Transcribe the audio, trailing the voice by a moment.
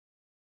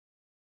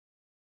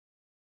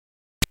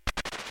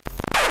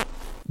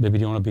Baby,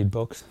 do you want a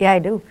beatbox? Yeah, I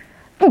do.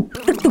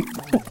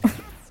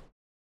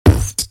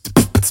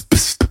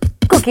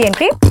 Cookie and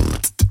cream.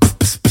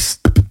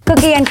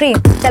 Cookie and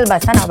cream. Chal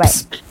bas, now bye.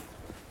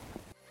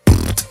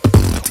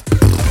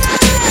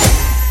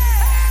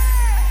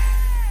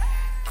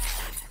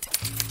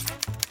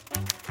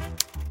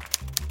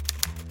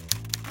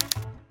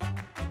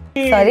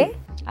 Sorry?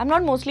 I'm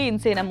not mostly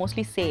insane, I'm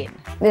mostly sane.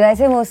 Did I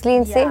say mostly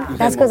insane? Yeah.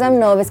 That's because I'm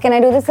nervous. Can I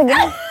do this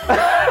again?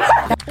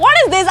 What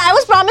is this? I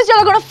was promised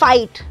you're gonna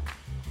fight.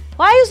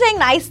 Why are you saying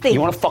nice things?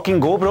 You want to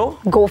fucking go, bro?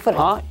 Go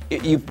for it. Do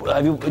you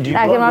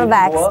I'm not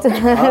waxed.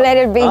 Let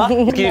it be.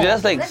 Can you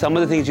just like some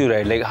of the things you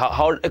write? Like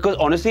how because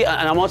honestly,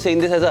 and I'm not saying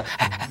this as a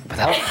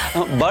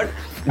but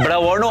I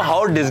want to know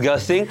how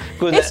disgusting.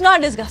 It's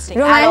not disgusting.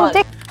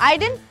 Romantic. I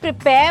didn't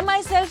prepare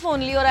myself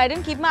only, or I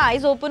didn't keep my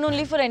eyes open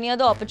only for any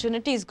other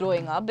opportunities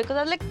growing up, because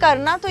I was like,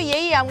 karna to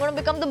yehi, I'm going to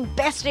become the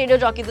best radio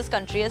jockey this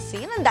country has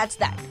seen, and that's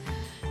that.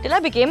 Till I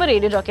became a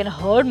radio jockey and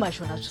heard my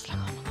show, and I was just like,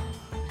 oh my god.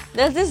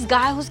 There's this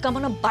guy who's come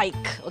on a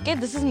bike. Okay,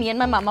 this is me and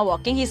my mama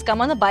walking. He's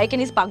come on the bike and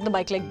he's parked the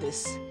bike like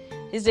this.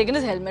 He's taken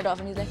his helmet off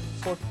and he's like,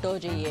 photo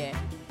chahiye.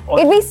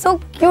 It'd be so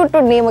cute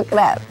to name a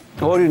crab.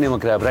 What do you name a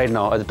crab right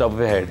now at the top of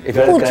your head? If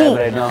you had a crab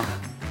right now.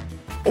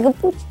 Like a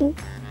poochie.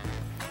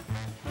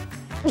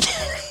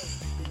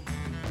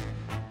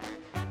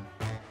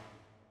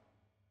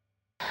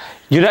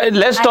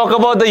 Let's talk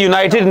about the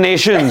United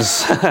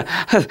Nations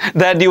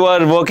that you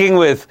are working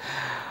with.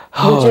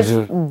 Which is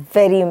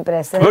very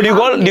impressive. But do you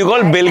call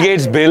Bill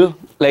Gates Bill?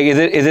 Like,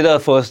 is it a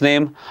first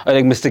name? Or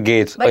like Mr.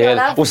 Gates?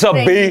 But what's up,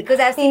 B? Because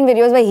I've seen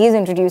videos where he's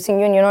introducing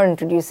you and you're not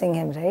introducing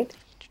him, right?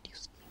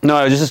 No,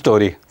 it was just a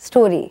story.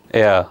 Story.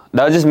 Yeah.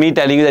 That was just me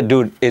telling you that,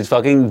 dude, it's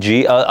fucking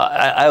G.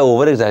 I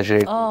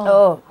over-exaggerate.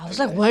 Oh. I was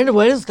like,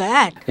 where is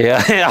that? Yeah.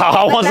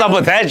 What's up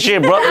with that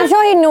shit, bro? I'm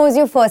sure he knows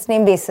your first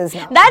name basis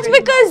now. That's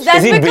because...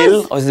 Is he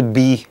Bill or is it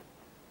B?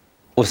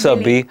 What's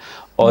up, B?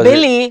 Or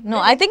Billy. No,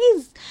 I think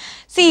he's...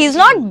 See, he's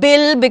not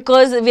Bill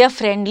because we are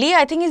friendly.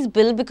 I think he's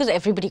Bill because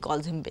everybody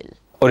calls him Bill.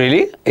 Oh,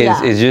 really?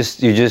 Yeah. You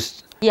just...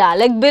 Yeah,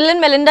 like Bill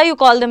and Melinda, you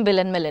call them Bill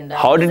and Melinda.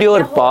 How did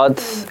your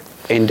paths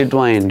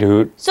intertwine,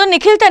 dude? So,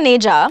 Nikhil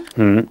Taneja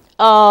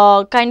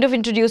kind of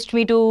introduced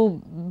me to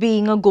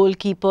being a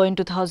goalkeeper in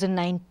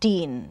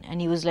 2019.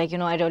 And he was like,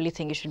 I really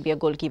think you should be a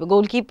goalkeeper.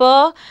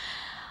 Goalkeepers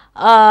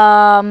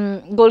are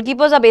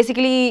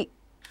basically...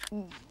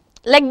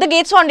 Like the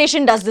Gates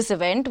Foundation does this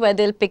event where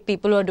they'll pick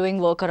people who are doing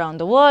work around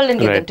the world and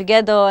get them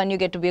together, and you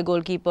get to be a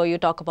goalkeeper. You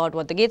talk about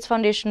what the Gates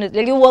Foundation is.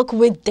 Like you work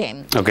with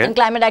them. Okay. And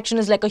climate action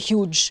is like a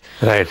huge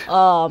point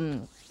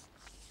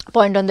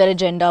on their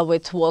agenda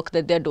with work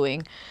that they're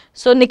doing.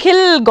 So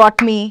Nikhil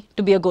got me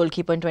to be a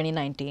goalkeeper in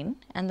 2019,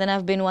 and then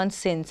I've been one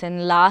since.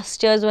 And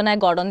last year is when I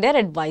got on their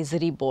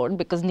advisory board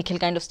because Nikhil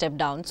kind of stepped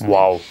down.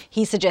 So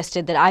he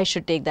suggested that I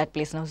should take that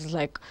place, and I was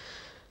like,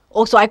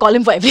 oh, so I call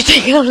him for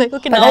everything. And I'm like,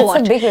 okay, but now what?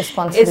 That's a big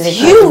responsibility. It's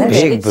huge.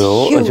 Big,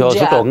 bro. Huge, You're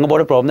also talking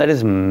about a problem that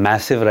is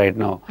massive right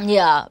now.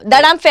 Yeah.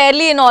 That I'm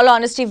fairly, in all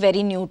honesty,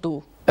 very new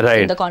to.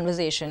 In the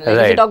conversation. Like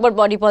if you talk about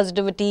body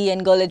positivity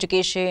and girl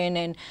education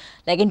and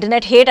like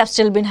internet hate, I've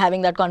still been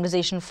having that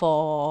conversation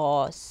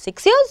for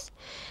 6 years.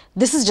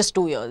 This is just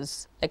 2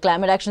 years. Like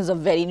climate action is a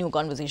very new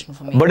conversation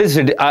for me. But it's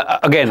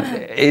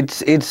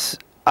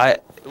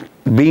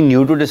being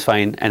new to it is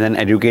fine, and then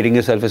educating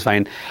yourself is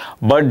fine.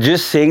 But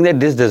just saying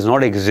that this does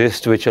not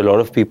exist, which a lot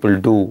of people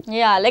do.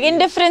 Yeah, like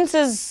indifference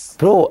is...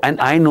 Bro,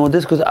 and I know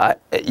this because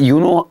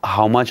you know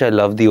how much I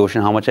love the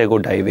ocean, how much I go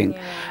diving.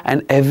 Yeah.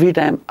 And every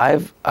time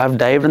I've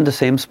dived in the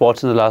same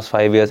spots in the last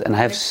 5 years, and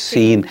I've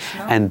seen,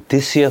 and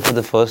this year for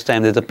the first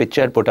time, there's a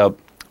picture I put up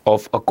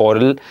of a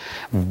coral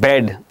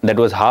bed that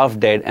was half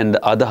dead and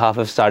the other half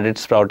have started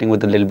sprouting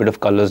with a little bit of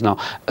colors now.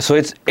 So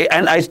it's,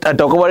 and I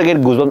talk about it, I get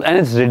goosebumps, and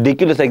it's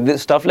ridiculous. Like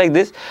this stuff like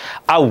this,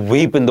 I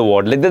weep in the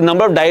water. Like the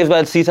number of dives where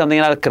I'll see something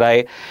and I'll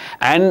cry,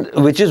 and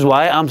which is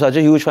why I'm such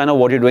a huge fan of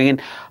what you're doing. And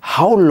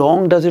how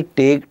long does it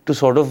take to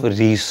sort of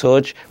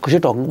research? Because you're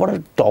talking about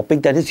a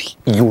topic that is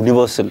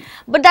universal.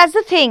 But that's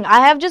the thing. I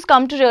have just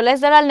come to realize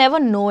that I'll never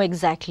know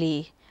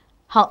exactly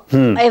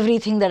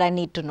everything that I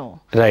need to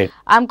know. Right.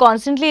 I'm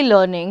constantly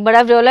learning, but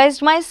I've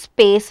realized my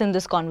space in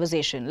this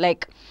conversation.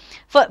 Like,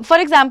 for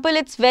example,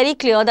 it's very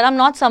clear that I'm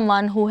not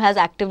someone who has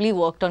actively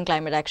worked on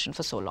climate action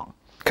for so long.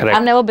 Correct.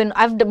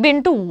 I've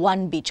been to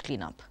one beach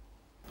cleanup.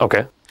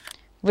 Okay.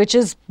 Which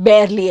is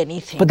barely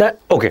anything. But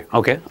that, okay.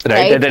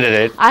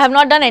 Right. I have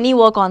not done any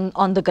work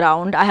on the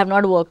ground. I have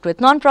not worked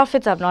with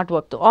non-profits. I've not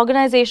worked with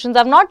organizations.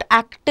 I've not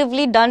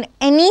actively done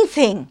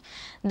anything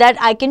that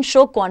I can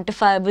show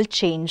quantifiable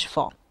change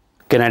for.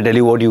 Can I tell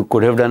you what you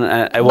could have done?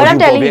 But I'm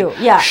telling you,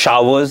 yeah.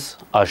 Showers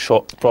are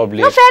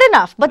probably... No, fair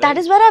enough. But that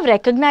is where I've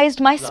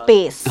recognized my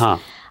space.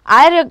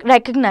 I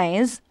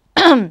recognize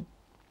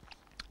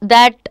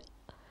that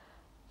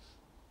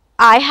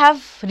I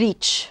have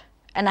reach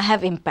and I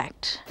have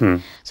impact.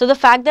 So the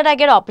fact that I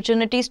get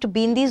opportunities to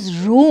be in these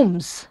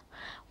rooms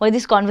where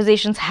these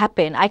conversations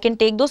happen, I can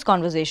take those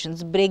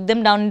conversations, break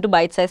them down into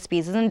bite-sized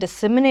pieces and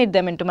disseminate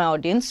them into my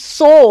audience.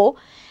 So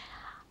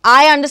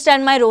I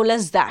understand my role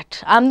as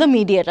that. I'm the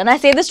mediator, and I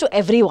say this to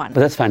everyone. But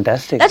that's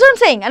fantastic. That's what I'm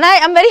saying, and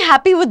I'm very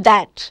happy with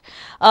that.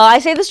 I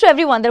say this to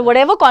everyone, that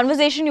whatever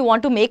conversation you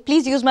want to make,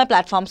 please use my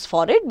platforms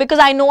for it, because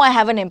I know I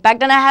have an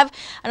impact, and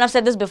I've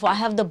said this before, I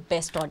have the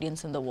best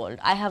audience in the world.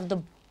 I have the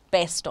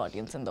best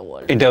audience in the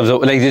world. In terms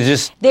of, like,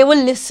 they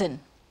will listen,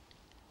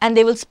 and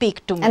they will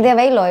speak to me. And they're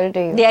very loyal to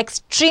you. They're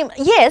extreme,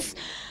 yes,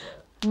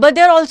 but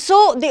they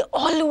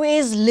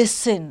always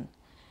listen.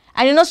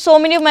 And you know, so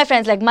many of my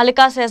friends, like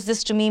Malika says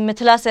this to me,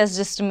 Mithila says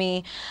this to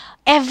me,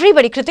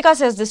 everybody, Kritika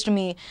says this to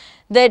me,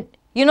 that,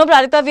 you know,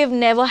 Prajakta, we've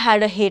never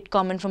had a hate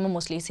comment from a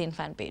mostly sane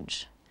fan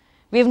page.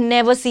 We've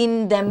never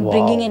seen them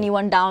bringing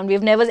anyone down.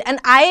 And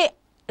I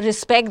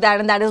respect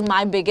that, and that is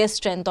my biggest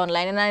strength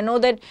online. And I know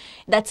that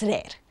that's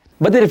rare.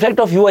 but they reflect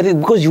off you, I think,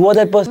 because you are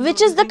that person.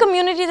 Which is the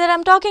community that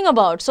I'm talking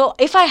about. So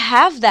if I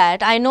have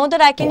that, I know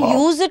that I can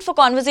use it for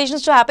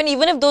conversations to happen,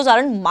 even if those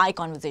aren't my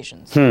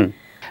conversations.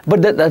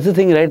 But that's the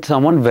thing, right?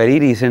 Someone not very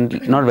recently,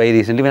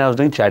 when I was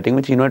doing chatting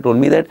with Chinu, told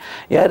me that,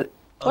 yeah,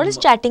 What is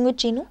chatting with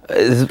Chinu?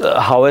 is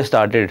how I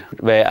started,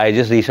 where I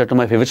just reached out to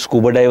my favorite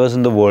scuba divers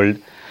in the world.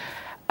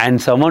 And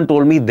someone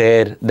told me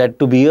there that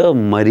to be a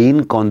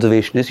marine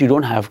conservationist, you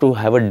don't have to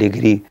have a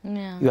degree.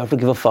 Yeah. You have to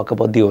give a fuck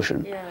about the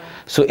ocean.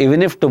 So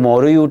even if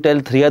tomorrow you tell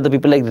 3 other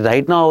people, like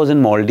right now I was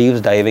in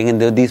Maldives diving,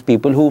 and there are these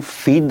people who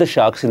feed the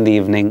sharks in the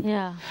evening.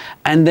 Yeah.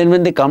 And then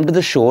when they come to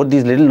the shore,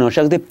 these little nurse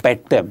sharks, they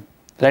pet them.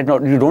 Right now,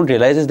 you don't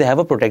realize is they have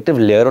a protective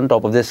layer on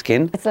top of their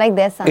skin. It's like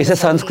their sunscreen. It's a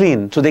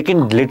sunscreen. So they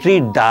can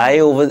literally die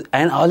over.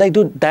 And I was like,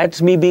 dude,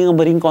 that's me being a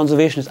marine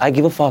conservationist. I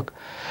give a fuck.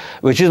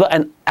 Which is why,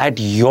 and at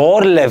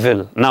your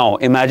level, now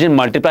imagine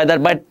multiply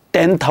that by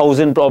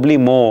 10,000, probably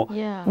more.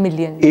 Yeah.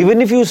 Million.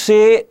 Even if you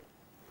say,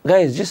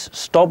 guys, just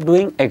stop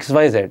doing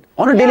XYZ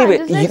on a daily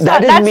basis. just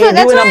like That stop. is me, That's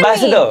you what an I mean.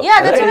 ambassador.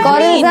 Yeah, that's what I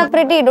Corals mean. are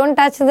pretty, don't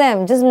touch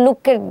them. Just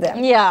look at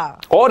them. Yeah.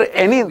 Or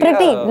any.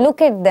 Pretty,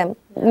 look at them.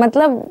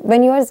 Matlab,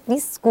 when you are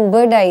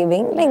scuba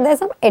diving, like there's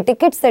some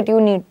etiquettes that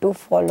you need to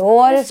follow.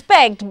 Or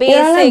Respect,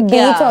 you're on a basic, beach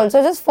yeah.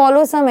 also, just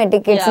follow some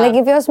etiquettes. Yeah. Like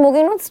if you're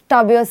smoking, don't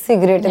stub your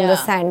cigarette in the Yeah.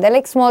 sand. They're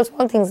like small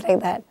things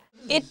like that.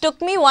 It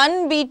took me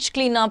one beach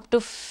cleanup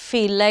to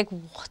feel like,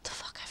 what the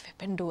fuck have I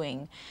been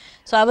doing?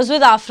 So I was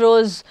with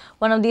Afros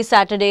one of these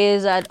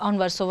Saturdays on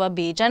Warsaw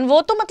Beach, and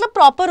वो तो मतलब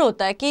proper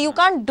होता है कि you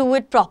can't do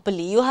it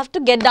properly. You have to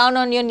get down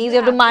on your knees,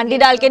 you have to मांडी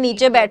डाल के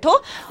नीचे बैठो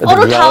और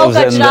उठाओ gloves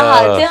and कचरा the-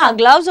 हाथ से. हाँ,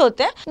 gloves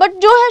होते हैं.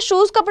 But जो है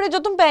shoes कपड़े जो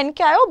तुम पहन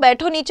के आए हो,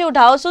 बैठो नीचे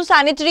उठाओ. So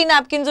sanitary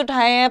napkins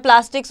उठाए हैं,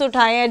 plastics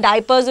उठाए हैं,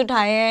 diapers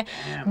उठाए हैं,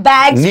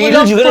 bags full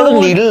Needles, of you gotta have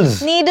food.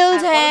 needles.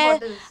 Needles है,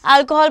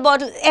 alcohol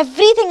bottles,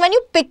 everything. When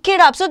you pick it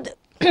up, so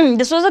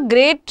this was a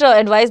great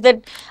advice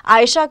that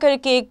Aisha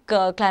करके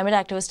एक climate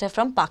activist है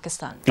from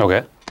Pakistan.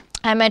 Okay.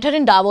 I met her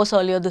in Davos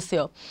earlier this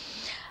year.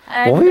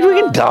 And, What were you doing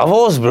in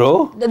Davos,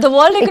 bro? the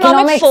World Economic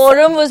Economics.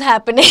 Forum was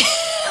happening.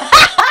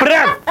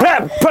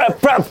 Prep.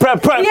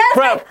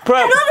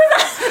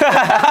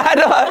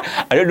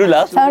 I don't do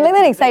last. Sound like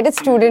an excited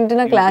student in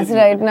a class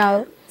right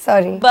now.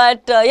 Sorry.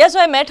 But yeah, so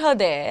I met her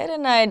there,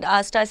 and I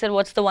asked her, I said,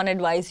 what's the one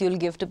advice you'll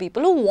give to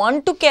people who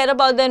want to care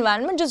about the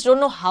environment, just don't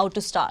know how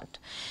to start?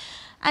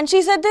 And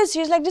she said this,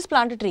 she's like, just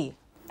plant a tree.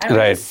 And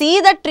Right.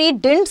 see that tree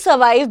didn't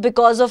survive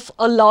because of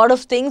a lot of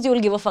things, you will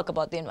give a fuck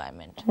about the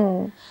environment.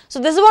 So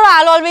this is what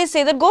I'll always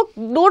say, that go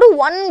do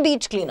one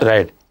beach cleanup.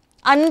 Right.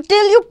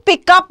 Until you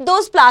pick up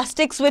those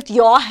plastics with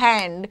your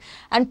hand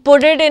and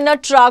put it in a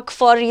truck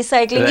for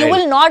recycling, you Right.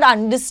 will not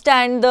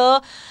understand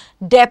the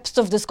depths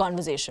of this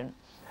conversation.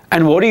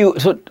 And what do you,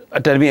 so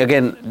tell me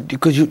again,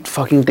 because you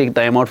fucking take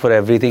time out for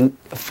everything,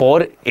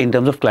 in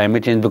terms of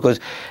climate change, because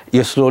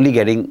you're slowly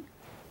getting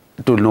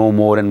to know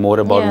more and more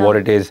about Yeah. what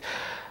it is.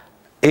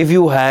 If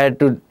you had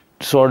to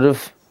sort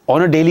of,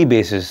 on a daily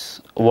basis,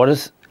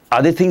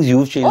 are there things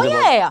you've changed Oh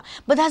about? yeah.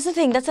 But that's the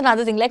thing. That's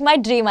another thing. Like my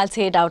dream, I'll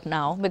say it out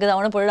now because I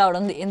want to put it out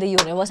in the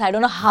universe. I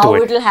don't know how Do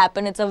it. it will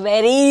happen. It's a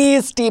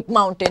very steep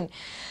mountain.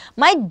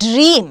 My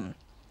dream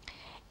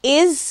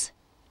is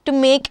to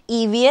make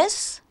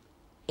EVS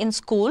in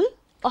school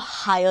a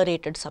higher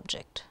rated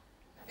subject.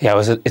 Yeah,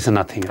 it's a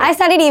nothing. I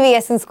studied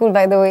EVS in school,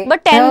 by the way.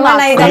 But 10 Never mind,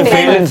 marks. I You got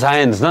failed 10. in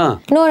science, nah?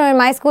 No, in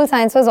my school,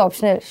 science was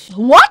optional.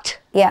 What?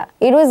 Yeah,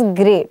 it was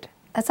great.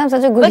 That's not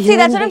such a good But see,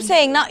 that's human what I'm being.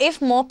 saying. Now,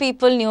 if more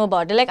people knew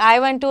about it, like I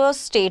went to a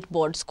state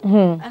board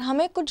school and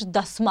हमें कुछ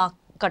 10 mark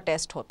का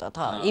test होता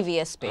था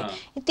EVS पे.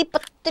 इतनी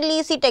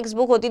पतली सी text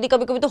book होती थी,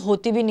 कभी-कभी तो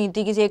होती भी नहीं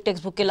थी, किसी एक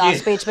टेक्स्ट बुक के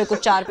लास्ट पेज पे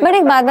कुछ 4 But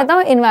एक बात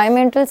बताओ,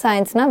 environmental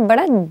science ना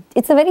बड़ा,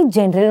 it's a very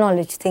general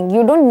knowledge thing.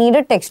 You don't need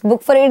a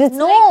textbook for it. It's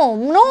No.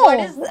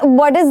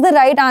 what is the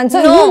right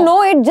answer? No. You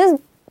know it, just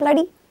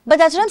bloody. But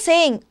that's what I'm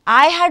saying.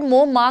 I had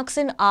more marks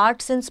in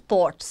arts and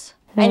sports.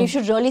 And you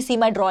should really see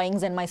my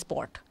drawings and my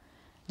sport.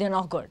 They're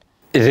not good.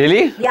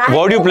 Really? Yeah,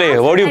 What do you I play?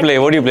 know. What do you play?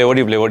 What do you play? What do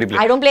you play? What do you play?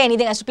 I don't play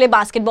anything. I used to play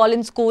basketball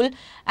in school,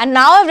 and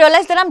now I've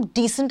realized that I'm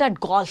decent at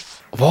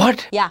golf.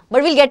 What? Yeah,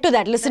 but we'll get to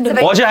that. Listen to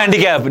me. What's your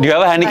handicap? Do you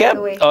have a handicap?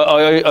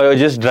 Or you're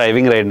just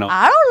driving right now?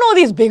 I don't know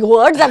these big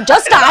words. I've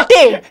just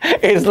started.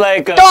 It's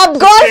like... Top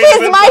golf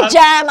is my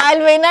jam. I'll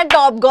win at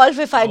top golf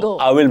if I go.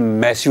 I will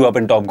mess you up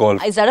in top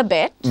golf. Is that a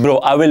bet? Bro,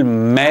 I will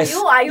mess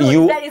you.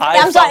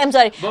 I'm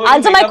sorry. Bro,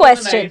 Answer you my wake up in the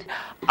question. night.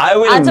 I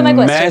will Answer my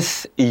question.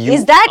 mess you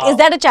Is that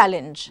up. a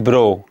challenge?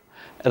 Bro,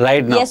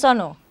 right now. Yes or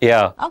no?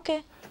 Yeah.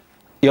 Okay.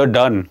 You're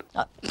done.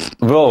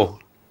 Bro,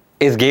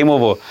 it's game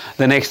over.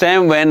 The next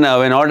time when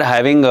we're not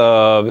having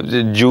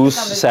juice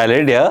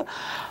salad, yeah,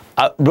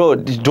 bro,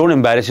 don't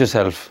embarrass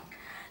yourself.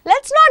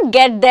 Let's not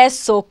get there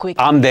so quick.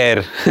 I'm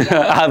there.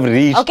 I've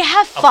reached. Okay,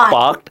 have fun. I've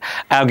parked.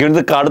 I've given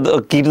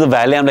the key to the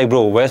valley. I'm like,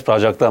 bro, where's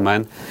Prajakta,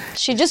 man?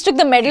 She just took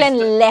the medal and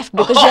left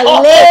because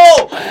you're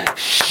late.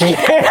 Shit.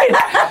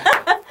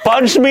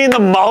 Punch me in the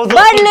mouth.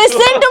 But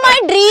listen to my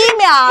dream,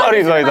 yeah.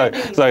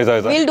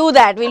 Sorry. We'll do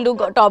that. We'll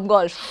do top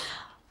golf.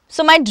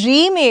 So my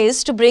dream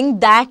is to bring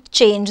that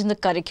change in the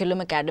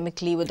curriculum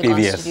academically with the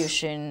Yes.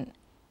 constitution,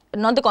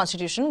 not the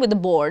constitution, with the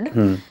board,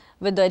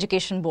 with the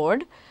education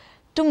board,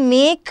 to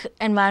make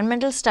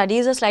environmental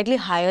studies a slightly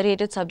higher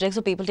rated subject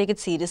so people take it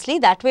seriously.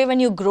 That way when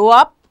you grow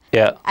up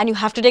Yeah. and you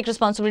have to take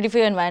responsibility for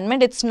your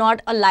environment, it's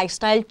not a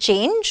lifestyle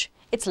change,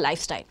 it's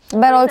lifestyle.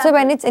 But also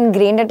when it's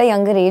ingrained at a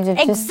younger age,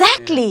 it's just...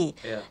 Exactly.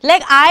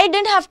 Like I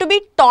didn't have to be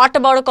taught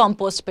about a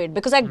compost pit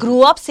because I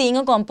grew up seeing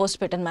a compost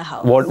pit in my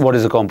house. What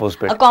is a compost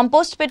pit? A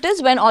compost pit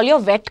is when all your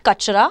wet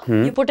kachra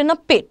you put in a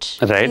pit.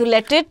 Right. You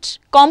let it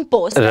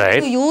compost.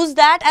 Right. You use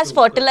that as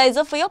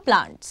fertilizer for your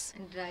plants.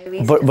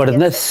 But doesn't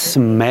that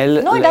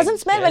smell? No, it doesn't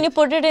smell when you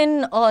put it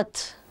in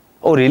earth.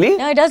 Oh, really?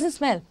 No, it doesn't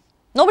smell.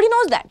 Nobody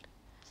knows that.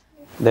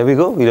 There we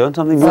go. We learned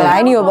something new. Well,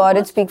 I knew about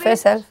it. Speak for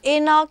yourself.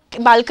 In a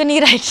balcony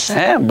right now.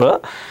 Yeah,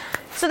 bro.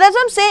 So that's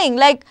what I'm saying.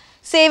 Like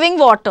saving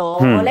water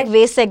or like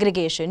waste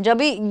segregation.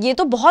 जब ये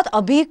तो बहुत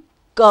अभी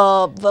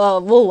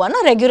वो हुआ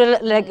ना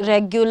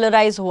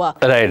regularize हुआ.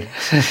 Right.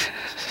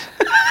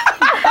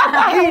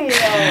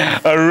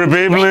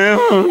 Repeat, please.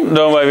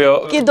 Don't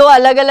worry. कि दो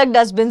अलग-अलग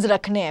डस्टबिन्स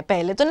रखने हैं.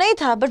 पहले तो नहीं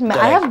था, but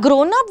I have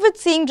grown up with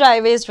seeing dry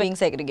waste being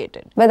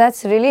segregated. But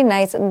that's really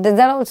nice. Does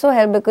that also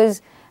help?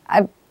 Because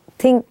I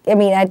think,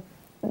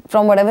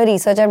 from whatever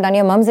research I've done,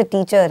 your mom's a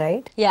teacher,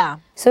 right? Yeah.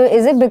 So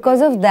is it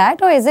because of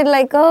that, or is it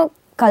like a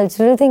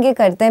cultural thing कि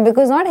करते हैं?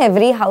 Because not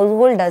every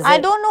household does it. I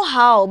don't know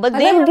how, but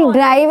they मतलब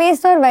dry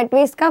waste और wet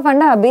waste का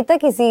फंडा अभी तक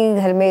किसी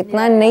घर में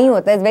इतना नहीं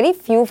होता. It's very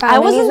few families. I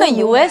was in the who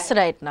do US that.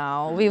 right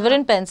now. We were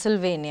in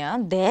Pennsylvania.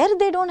 There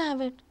they don't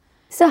have it.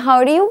 So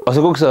how do you?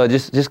 Also, Cooks,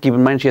 just keep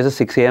in mind she has a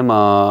 6 a.m.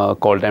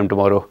 Call time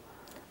tomorrow.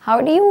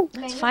 How do you?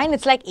 It's fine.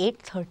 It's like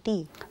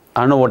 8:30.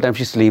 I don't know what time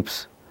she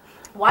sleeps.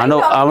 I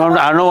know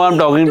I'm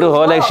talking to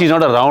her like she's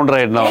not around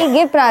right now. Hey,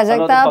 give I know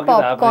what the Prajakta fuck is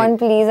popcorn, happening.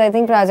 please. I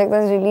think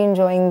Prajakta is really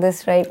enjoying this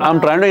right now. I'm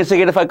trying to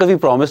instigate a fight because we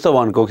promised her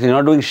one, Cooks. You're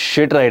not doing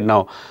shit right now.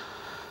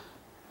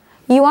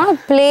 You want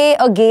to play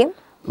a game?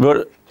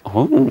 But,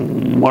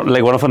 what,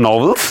 like one of her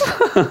novels?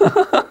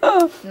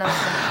 No.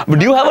 But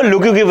do you have a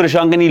look you give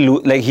Rishank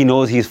and he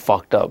knows he's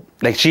fucked up?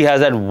 Like she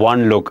has that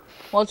one look.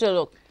 What's your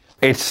look?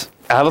 I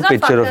have a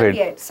picture of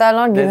it. So I'll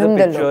not give There's him a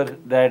the picture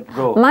look. that,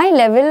 bro. My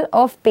level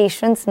of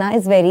patience now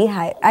is very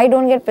high. I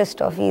don't get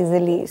pissed off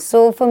easily.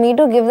 So for me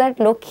to give that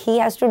look, he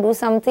has to do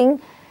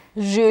something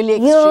Really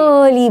extreme.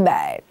 really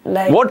bad.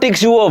 Like What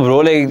takes you up, bro?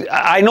 Like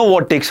I know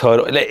what takes her.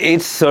 Like,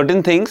 it's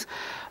certain things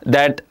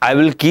that I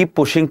will keep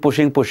pushing,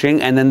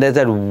 and then there's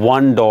that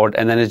one dot,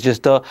 and then it's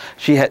just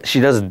she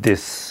does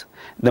this.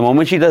 The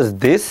moment she does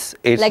this,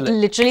 it's Like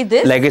literally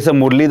this? Like it's a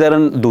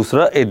Muralidharan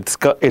dusra.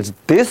 It's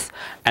this,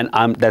 and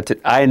that's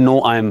it. I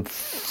know I'm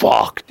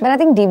fucked. But I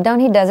think deep down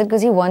he does it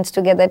because he wants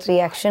to get that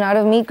reaction out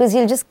of me because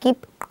he'll just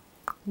keep...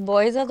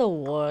 Boys are the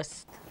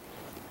worst.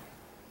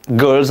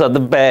 Girls are the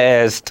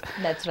best.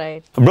 That's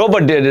right. Bro,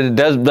 but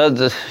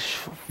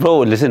bro,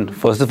 listen,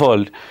 first of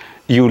all,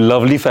 you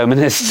lovely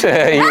feminist. What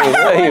did you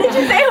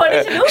say? What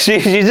did you do?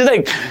 She's just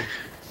like,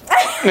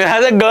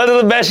 has a girl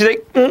are the best. She's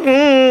like,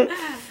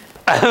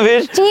 I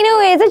wish.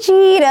 Chinu is a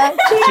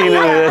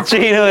cheater.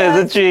 Chino is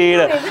a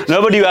cheater.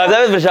 No, but you have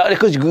that with Vishal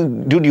because,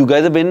 dude, you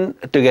guys have been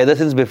together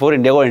since before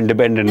India got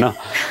independent, no?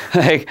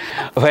 Like,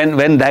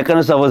 when that kind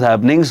of stuff was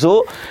happening.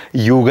 So,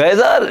 you guys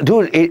are,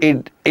 dude,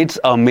 it's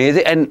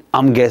amazing. And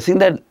I'm guessing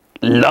that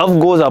love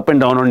goes up and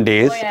down on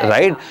days,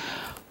 right?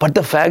 But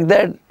the fact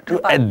that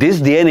at this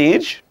day and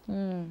age,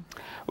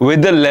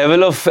 with the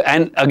level of,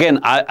 and again,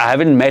 I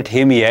haven't met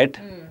him yet,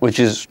 which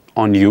is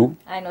on you.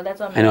 I know,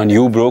 that's on me. And on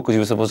you, bro, because you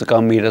were supposed to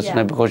come meet us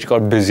tonight because you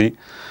got busy.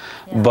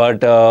 Yeah.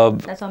 But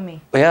That's on me.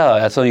 yeah,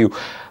 that's on you.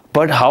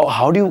 But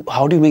how do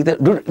you make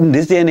that, dude? In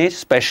this day and age,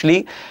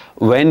 especially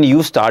when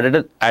you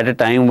started at a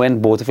time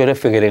when both of you are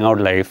figuring out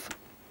life,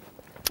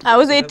 I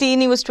was 18,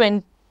 he was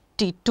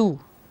 22.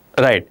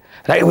 right,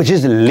 which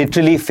is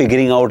literally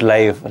figuring out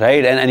life,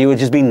 right? And you were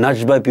just being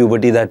nudged by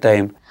puberty that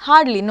time.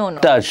 Hardly, no.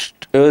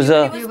 Touched. It was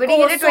a Puberty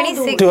hit at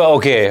 26.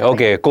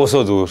 okay,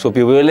 koso do. So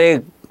people were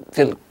like,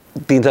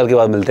 3 साल के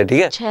बाद मिलते हैं,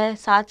 ठीक है? 6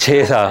 7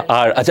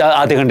 8 अच्छा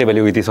आधे घंटे पहले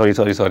हुई थी,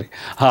 सॉरी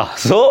हाँ.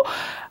 So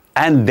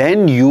and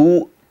then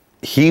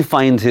he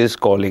finds his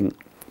calling,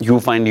 you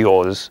find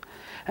yours,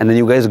 and then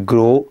you guys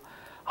grow.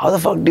 How the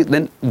fuck did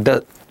then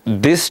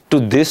this to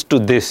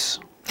this?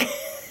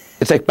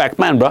 It's like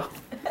Pac-Man, bro.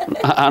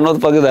 I don't know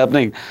what the fuck is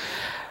happening.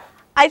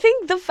 I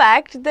think the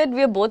fact that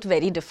we are both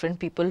very different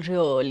people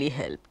really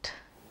helped.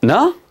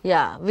 No?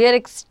 Yeah, we are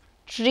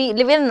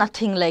we are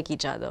nothing like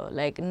each other.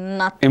 Like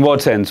nothing. In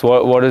what sense?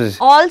 What is?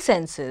 All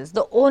senses.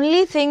 The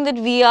only thing that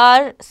we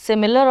are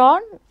similar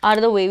on are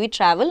the way we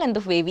travel and the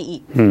way we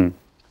eat.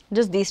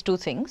 Just these two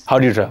things. How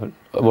do you travel?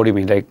 What do you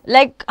mean?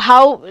 Like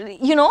how,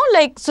 you know,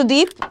 like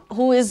Sudeep,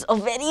 who is a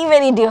very,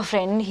 very dear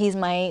friend. He's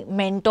my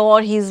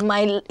mentor. He's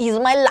my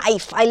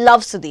life. I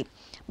love Sudeep.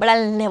 But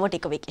I'll never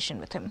take a vacation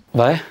with him.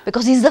 Why?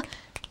 Because he's the...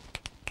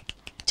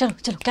 Chalo,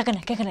 क्या करना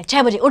है?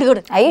 6 बजे,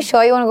 उठ. Are you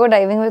sure you want to go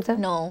diving with him?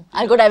 No,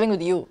 I'll go diving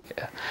with you.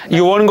 Yeah.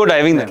 You won't go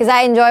diving then? Because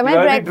I enjoy my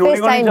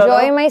breakfast, I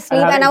enjoy my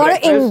sleep, and I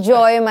want to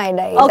enjoy my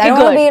dive. Okay, I don't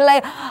want to good. be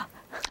like...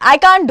 I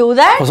can't do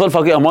that. First of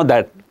all, fuck you, I'm not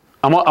that.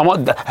 I'm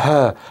not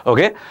that.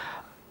 Okay?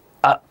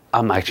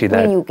 I'm actually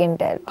that. You can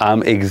tell.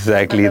 I'm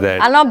exactly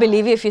that. I'll not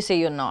believe you if you say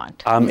you're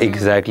not. I'm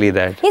exactly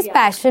that. He's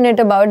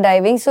passionate about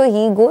diving, so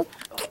he goes...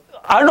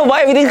 I don't know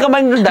why everything's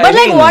coming to diving. But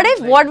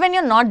like, what when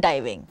you're not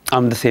diving?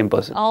 I'm the same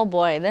person. Oh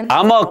boy, then.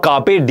 I'm a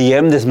carpe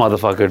diem this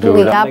motherfucker You dude.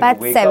 wake up at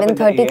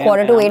 7:30,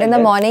 quarter to 8 in the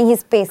morning.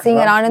 He's pacing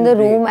around in the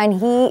room and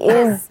he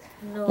is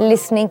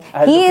listening.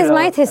 He is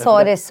my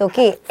thesaurus,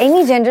 okay?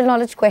 Any general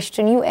knowledge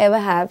question you ever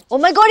have. Oh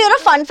my god, you're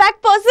a fun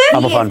fact person?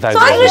 I'm a fun fact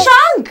So is person.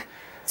 Rishank.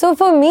 So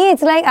for me,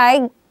 it's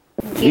like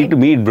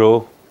Meat,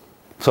 bro.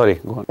 Sorry,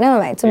 go on. Never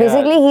mind. So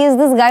basically, he is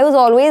this guy who's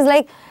always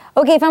like,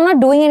 okay, if I'm not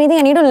doing anything,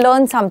 I need to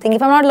learn something.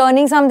 If I'm not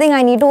learning something,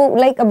 I need to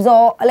like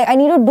absorb, like I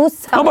need to do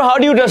something. No, but how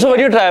do you, so when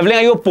you're traveling,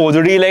 are you a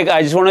poduri? Like,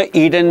 I just want to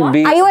eat and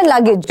be... Are you a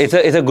luggage? It's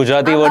a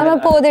Gujarati word. I'm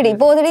a podari.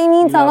 Podari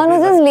means someone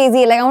who's just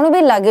lazy. Like, I want to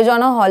be luggage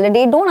on a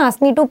holiday. Don't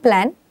ask me to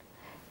plan.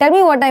 Tell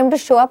me what time to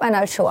show up and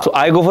I'll show up. So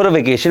I go for a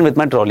vacation with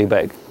my trolley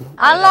bag.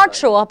 I'll not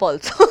show up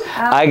also.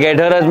 I get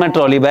her as my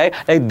trolley bag.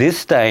 Like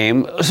this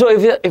time, so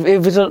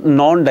if it's a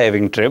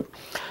non-diving trip,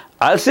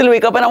 I'll still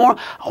wake up and I want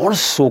to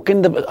soak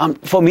in the...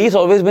 for me, it's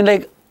always been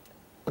like...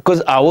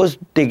 Because I was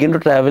I took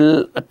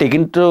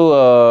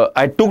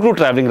to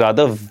traveling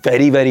rather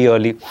very, very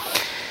early.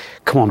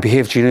 Come on,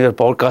 behave, Chinu, you're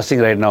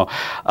podcasting right now.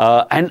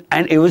 And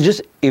it was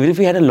just, even if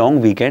we had a long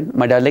weekend,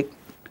 my dad like,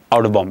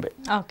 out of Bombay.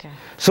 Okay.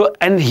 So,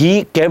 and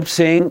he kept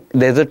saying,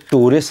 there's a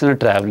tourist and a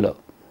traveler.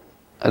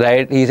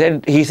 Right?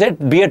 He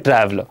said, be a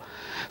traveler.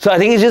 So I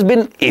think it's just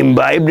been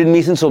imbibed in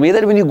me since so many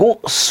that when you go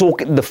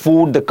soak in the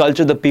food, the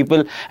culture, the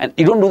people, and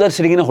you don't do that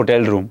sitting in a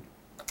hotel room.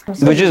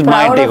 Which is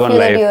my take on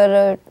life.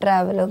 You're a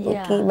traveler,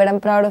 Kukki, but I'm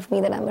proud of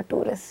me that I'm a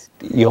tourist.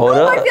 You're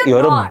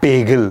a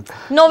bagel.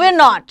 No, we're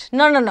not.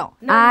 No.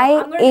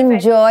 I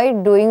enjoy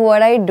doing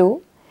what I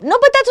do. No,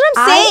 but that's what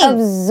I'm I saying.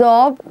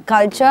 absorb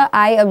culture,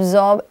 I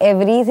absorb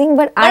everything,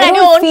 but I at your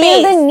don't own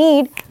feel pace. the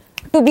need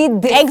to be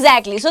this.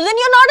 Exactly. So then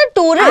you're not a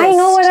tourist. I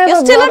know what I've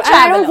You're still a absorbed, and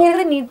I don't traveler.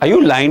 feel the need. Are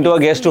you lying to our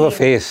guest to her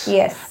face?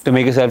 Yes. To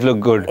make yourself look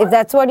good? If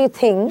that's what you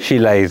think. She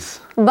lies.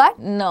 But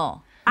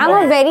No.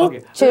 I'm a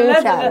very chill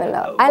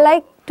traveler. I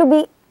like to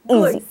be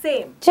easy.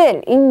 Same.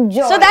 Chill,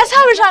 enjoy. So that's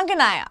how Rishank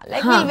and I are.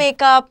 Like, we'll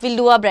wake up, we'll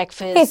do our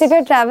breakfast. Yes, if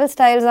your travel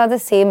styles are the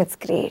same, it's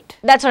great.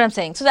 That's what I'm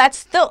saying. So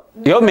that's the...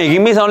 You're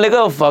making me sound like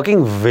a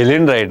fucking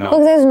villain right now.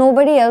 Because there's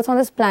nobody else on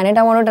this planet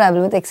I want to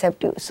travel with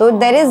except you. So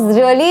there is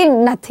really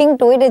nothing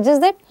to it. It's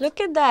just that Look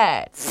at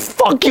that.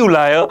 Fuck you,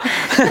 liar.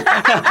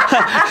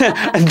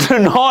 Do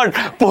not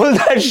pull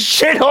that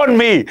shit on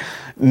me.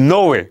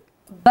 No way.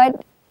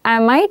 But I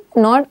might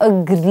not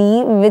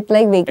agree with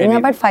like waking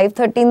up at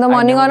 5:30 in the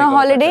morning on a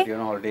holiday.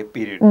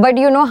 But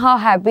you know how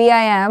happy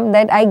I am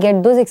that I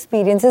get those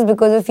experiences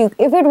because of you.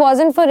 If it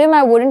wasn't for him,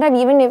 I wouldn't have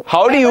even...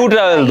 How do you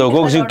travel though?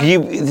 Because you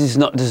keep... This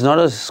is not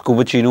a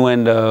Scuba Chinu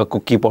and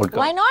Kukki podcast.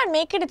 Why not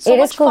make it? It's so It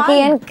much is Kukki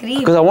fun. and cream.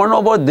 Because I want to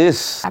know about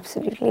this.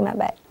 Absolutely, my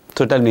bad.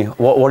 So tell me,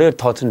 what are your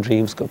thoughts and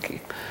dreams,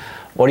 Kukki?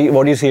 What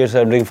do you see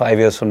yourself doing 5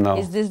 years from now?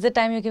 Is this the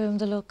time you give him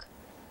the look?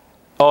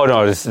 Oh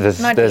no, there's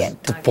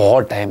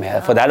बहुत time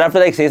hai. For that I have to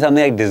like say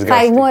something like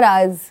disgusting. 5 more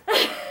hours.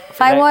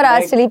 5 more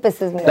hours till he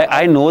pisses me off. Like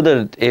I know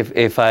that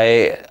if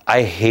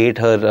I hate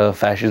her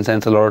fashion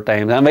sense a lot of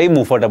times, I'm very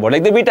muffled about.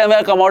 Like there'll be time where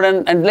I come out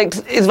and like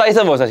it's vice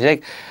versa. She's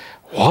like,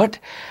 what?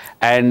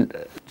 And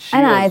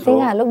I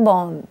think I look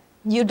bomb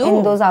You do.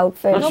 in those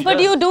outfits. No, but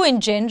you do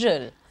in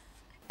general.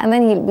 And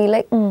then he'll be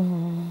like,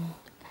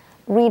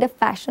 read a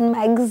fashion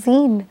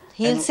magazine.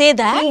 He'll say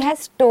that. He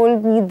has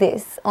told me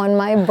this on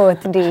my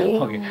birthday.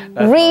 Okay,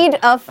 Read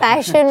a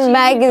fashion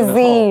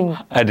magazine.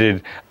 I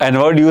did. And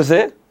what do you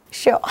say?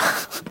 Sure.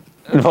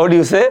 What do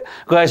you say?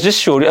 Because I just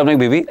showed you. I'm like,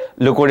 baby,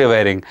 look what you're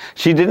wearing.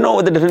 She didn't know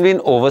what the difference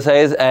between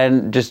oversized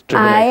and just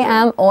triple I XL.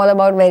 am all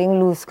about wearing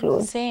loose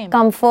clothes. Same.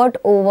 Comfort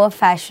over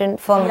fashion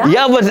for me.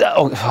 Yeah, but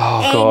oh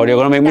god, you're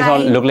gonna make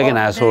me look like an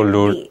asshole,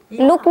 dude.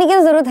 Look नहीं की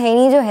जरूरत है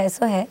नहीं जो है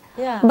सो है.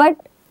 Yeah. But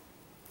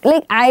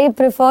like I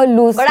prefer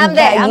loose. But I'm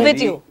there. I'm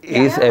with you.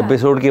 This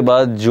episode के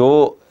बाद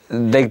जो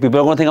like people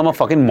are going to think I'm a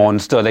fucking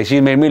monster. Like she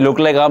made me look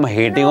like I'm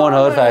hating on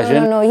her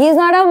fashion. No, he's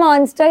not a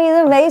monster. He's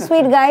a very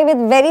sweet guy with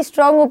very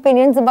strong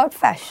opinions about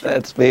fashion.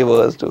 That's way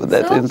worse too.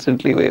 That's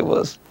instantly way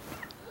worse.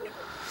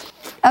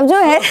 अब जो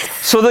है.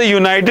 So the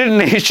United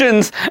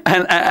Nations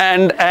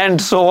and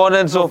so on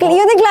and so forth.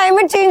 You think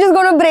climate change is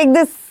going to break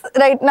this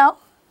right now?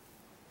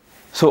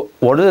 So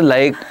what is it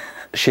like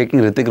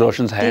shaking Hrithik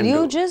Roshan's hand? Did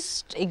you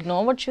just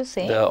ignore what you're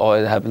saying?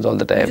 It happens all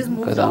the time.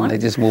 Because I'm like,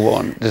 just move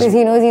on. Because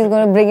he knows he's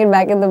going to bring it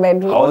back in the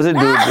bedroom. How is it,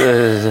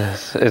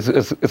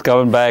 dude? It's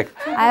coming back.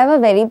 I have a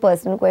very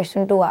personal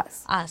question to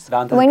ask. Ask.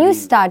 When you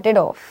started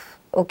off,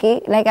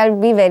 okay, like I'll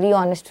be very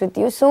honest with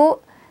you. So,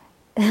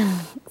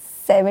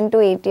 7 to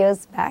 8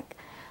 years back,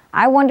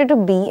 I wanted to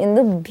be in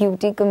the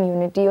beauty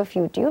community of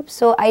YouTube.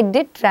 So, I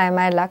did try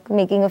my luck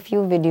making a few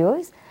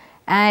videos.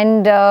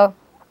 And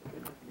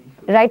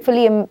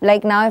rightfully,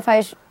 like now if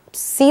I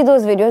see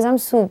those videos, I'm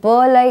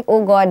super like,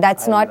 oh God,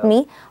 that's not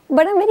me.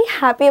 But I'm very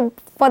happy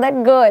for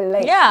that girl.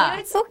 Like, Yeah.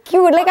 it's so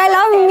cute. Like, I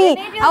love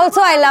me.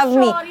 Also, I love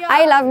me.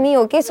 I love me,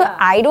 okay? So,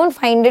 I don't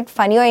find it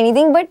funny or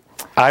anything, but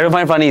I don't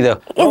find funny either.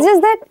 it's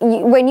just that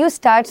when you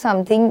start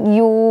something,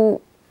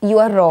 you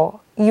are raw.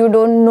 You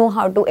don't know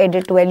how to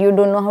edit well. You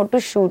don't know how to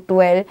shoot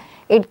well.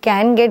 It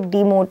can get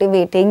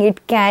demotivating.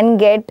 It can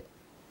get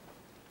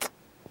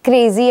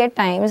crazy at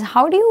times.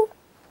 How do you,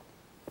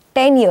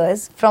 10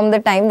 years from the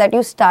time that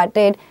you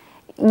started,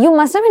 you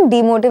must have been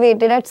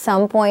demotivated at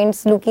some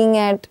points looking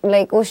at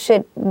like, oh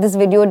shit, this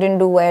video didn't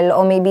do well,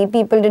 or maybe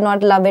people did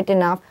not love it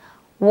enough.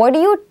 What do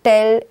you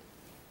tell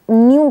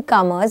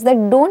newcomers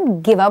that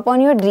don't give up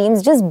on your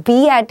dreams? Just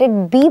be at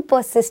it, be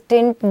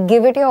persistent,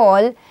 give it your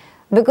all,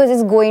 because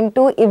it's going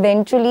to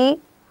eventually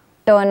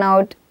turn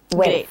out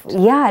well. Great.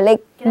 Yeah,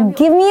 like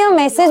give me a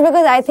message,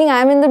 because I think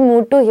I'm in the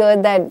mood to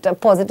hear that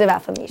positive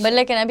affirmation. But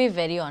like, can I be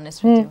very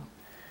honest with you?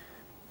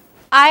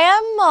 I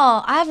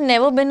have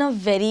never been a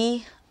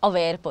very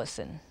aware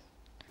person.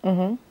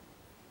 In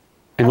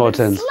what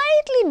sense?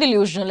 Slightly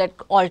delusional at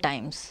all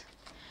times.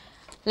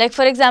 Like,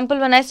 for example,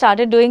 when I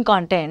started doing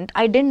content,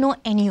 I didn't know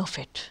any of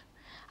it.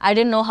 I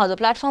didn't know how the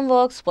platform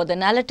works, what the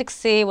analytics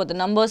say, what the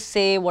numbers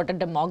say, what a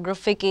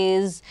demographic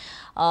is,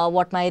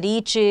 what my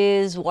reach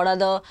is, what are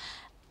the...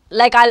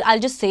 Like, I'll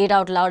just say it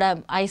out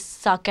loud. I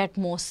suck at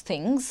most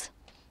things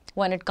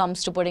when it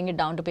comes to putting it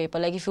down to paper.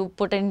 Like, if you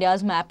put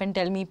India's map and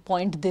tell me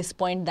point this,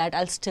 point that,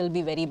 I'll still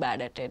be very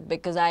bad at it,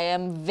 because I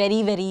am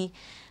very, very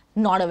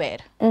not aware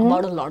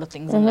about a lot of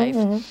things in life.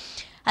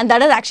 And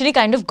that has actually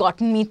kind of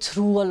gotten me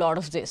through a lot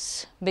of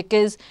this,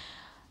 because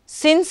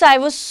since I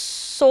was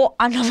so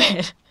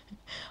unaware,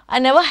 I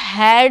never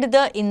had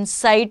the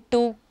insight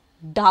to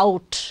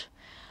doubt,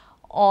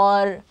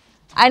 or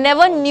I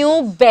never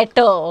knew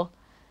better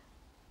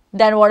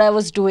than what I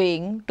was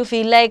doing to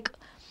feel like,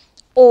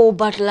 oh,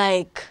 but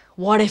like,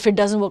 what if it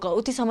doesn't work out?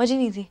 उतनी समझ ही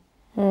नहीं थी.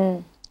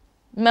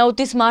 मैं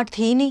उतनी smart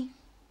थी नहीं.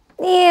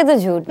 ये तो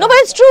झूठ. No, but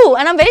it's true,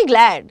 and I'm very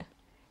glad.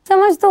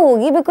 समझ तो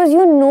होगी, because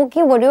you know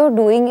कि what you're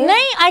doing is...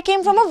 नहीं, I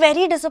came from a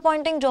very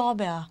disappointing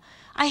job, yeah.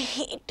 I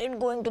hated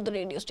going to the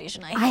radio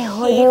station. I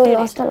heard you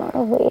lost a lot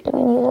of weight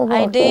when you were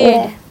working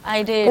there.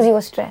 I did. Because you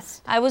were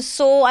stressed. I was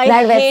so... I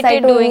That hated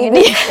website doing told me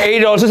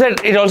it. It also said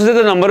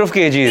the number of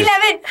kgs.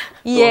 11.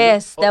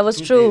 Yes, that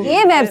was true.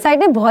 ये website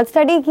ने बहुत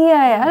study किया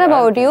है यार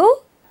about you.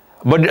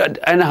 But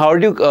and how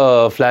do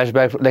you flash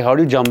back? Like, how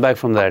do you jump back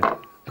from that?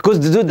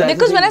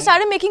 Because when I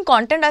started making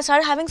content, I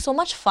started having so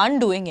much fun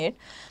doing it.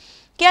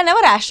 कि I never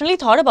rationally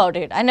thought about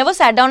it. I never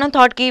sat down and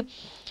thought कि,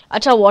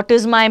 अच्छा, what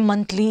is my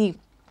monthly...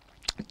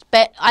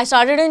 I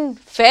started in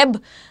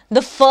Feb.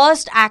 The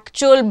first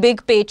actual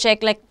big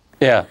paycheck, like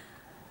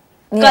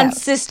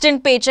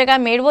consistent paycheck I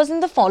made was in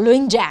the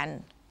following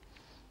Jan.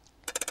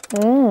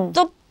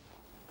 So,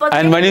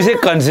 and when you say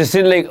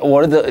consistent, like,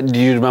 what are the... Do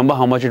you remember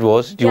how much it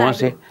was? Do you want to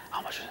say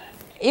how much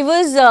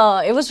was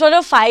it? It was for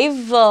a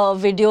 5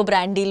 video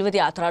brand deal with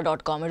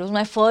Yatra.com. It was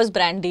my first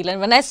brand deal, and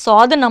when I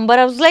saw the number,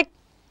 I was like,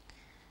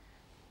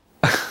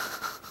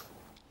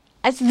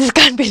 I said, this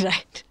can't be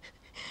right.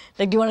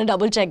 Like, do you want to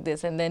double check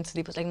this? And then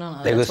Sudeep was like,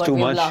 no, that's what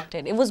we locked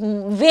it. It was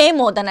way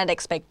more than I'd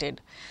expected.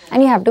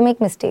 And you have to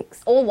make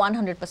mistakes. Oh,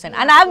 100%.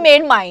 And I've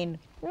made mine.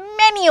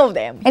 Many of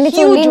them. And it's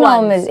huge only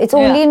normal. ones. It's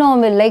only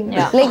normal.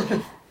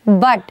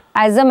 But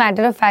as a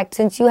matter of fact,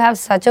 since you have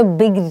such a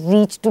big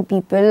reach to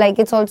people, like,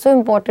 it's also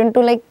important to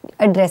like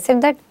address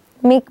it, that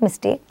make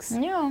mistakes.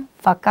 Yeah.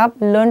 Fuck up.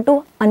 Learn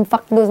to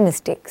unfuck those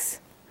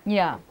mistakes.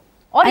 Yeah.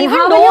 Or And even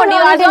how will you don't,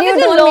 learn as it long if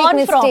as you you don't learn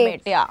make from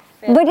mistakes? it. Yeah.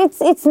 But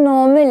it's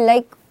normal.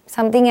 Like,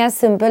 something as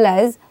simple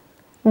as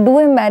do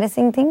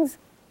embarrassing things,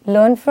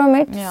 learn from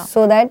it,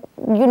 so that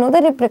you know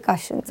the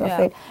repercussions of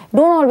it.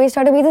 Don't always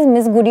try to be this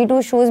Miss Goody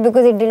Two Shoes,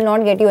 because it will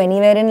not get you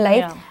anywhere in life.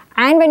 Yeah.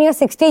 And when you're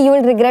 60, you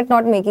will regret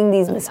not making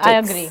these mistakes. I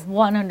agree,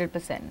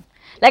 100%.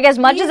 Like, as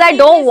much as I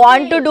don't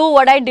want to do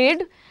what I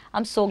did,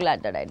 I'm so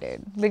glad that I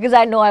did. Because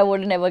I know I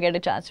would never get a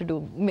chance to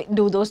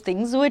do those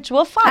things which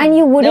were fun. And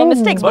you wouldn't... They were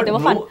mistakes, but they were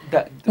fun.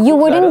 You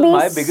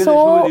wouldn't be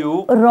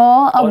so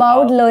raw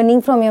about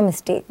learning from your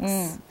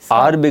mistakes.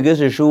 Our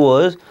biggest issue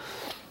was,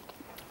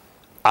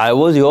 I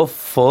was your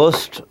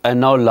first and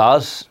now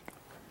last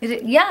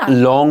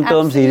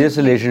long-term serious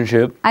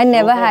relationship. I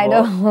never had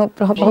a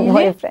proper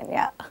boyfriend,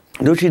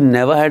 No, she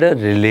never had a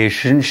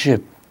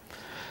relationship.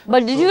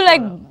 But did you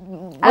like...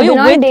 I've been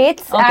on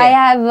dates. Okay. I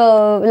have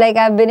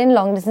I've been in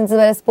long distances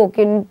where I've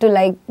spoken to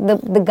like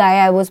the guy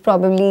I was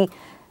probably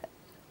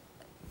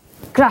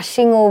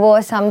crushing over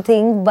or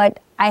something, but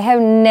I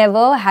have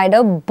never had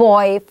a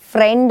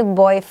boyfriend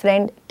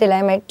till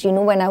I met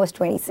Chinu when I was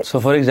 26. So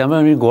for example,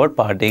 when we go out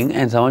partying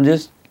and someone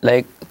just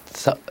like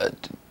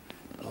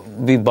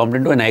we bumped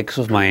into an ex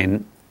of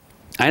mine.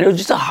 And it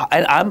was just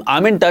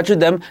I'm in touch with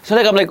them. So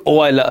like I'm like, oh,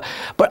 I love.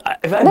 But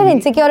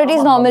insecurity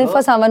is normal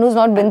for someone who's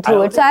not been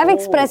through it. So I've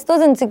expressed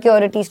those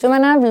insecurities to him,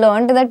 and I've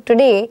learned that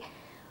today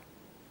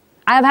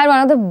I've had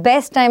one of the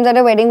best times at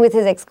a wedding with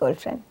his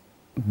ex-girlfriend.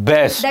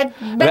 Best.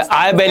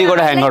 I barely got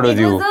to hang out with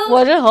you.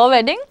 Was it her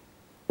wedding?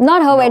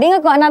 Not her wedding,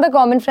 another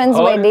common friend's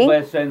wedding. Her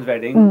best friend's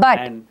wedding.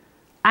 But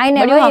I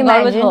never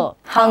imagined.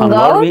 Hung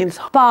out means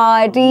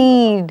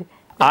partied.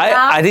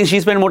 I think she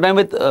spent more time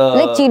with...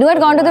 like Chinu had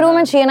gone to the room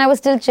and she and I was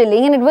still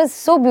chilling, and it was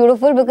so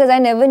beautiful because I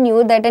never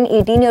knew that an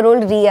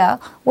 18-year-old Hriya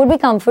would be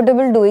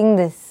comfortable doing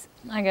this.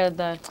 I get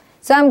that.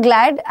 So I'm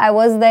glad I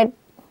was that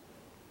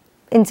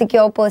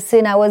insecure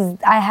person.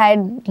 I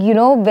had,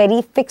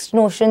 very fixed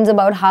notions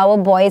about how a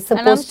boy is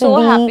supposed to be. And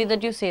I'm so happy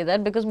that you say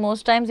that, because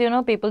most times,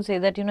 people say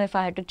that, if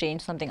I had to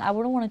change something, I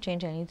wouldn't want to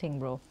change anything,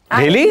 bro.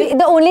 Really?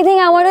 The only thing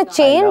I want to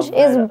change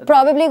is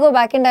probably go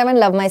back in time and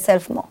love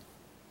myself more.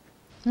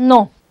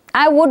 No.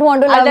 I would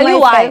want to love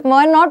myself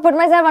more and not put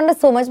myself under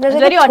so much pressure.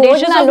 It's very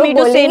audacious of me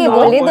to say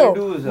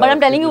no. But I'm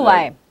telling you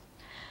why.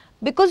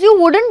 Because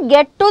you wouldn't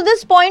get to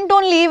this point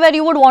only where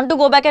you would want to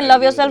go back and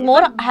love yourself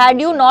more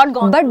had you not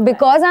gone. But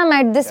because I'm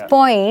at this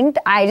point,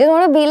 I just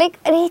want to be like,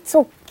 it's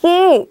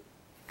okay.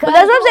 But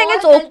that's what I'm saying,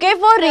 it's okay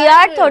for Hriya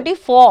at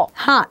 34.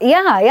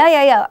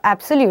 Yeah,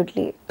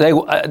 absolutely. Like,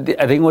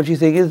 I think what she's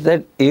saying is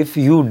that if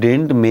you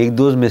didn't make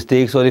those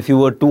mistakes, or if you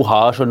were too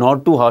harsh or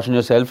not too harsh on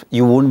yourself,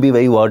 you wouldn't be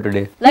where you are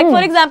today. Like,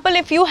 for example,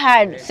 if you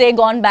had, say,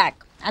 gone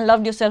back and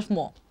loved yourself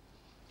more,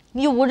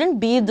 you wouldn't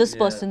be this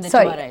person that you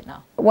are right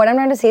now. What I'm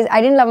trying to say is, I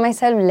didn't love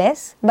myself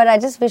less, but I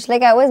just wish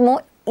like I was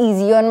more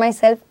easy on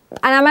myself.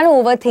 And I'm an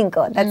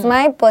overthinker. That's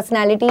my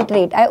personality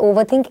trait. I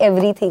overthink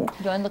everything.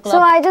 Join the club. So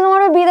I just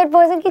want to be that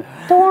person ki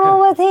don't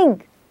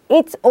overthink.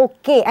 It's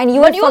okay. And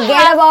you will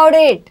forget about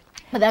it.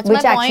 But that's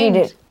which my actually point.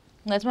 did.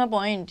 That's my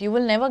point. You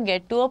will never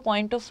get to a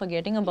point of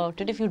forgetting about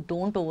it if you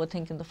don't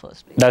overthink in the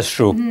first place. That's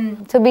true.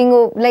 So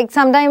being like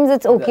sometimes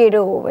it's okay to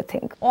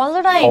overthink. All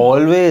the time.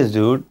 Always,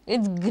 dude.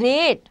 It's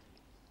great.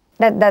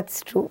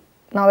 That's true.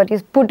 Now that you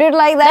put it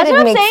like that,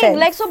 it makes sense. That's what I'm saying.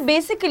 Like, so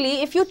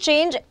basically, if you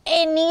change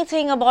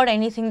anything about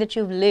anything that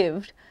you've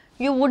lived,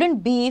 you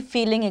wouldn't be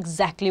feeling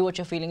exactly what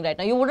you're feeling right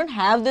now. You wouldn't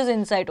have this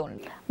insight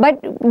only. But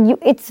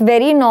it's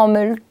very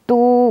normal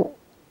to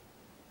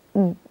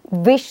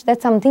wish that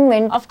something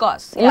went... Of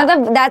course. Yeah.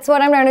 That's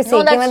what I'm trying to say.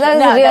 No,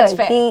 that's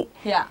fair.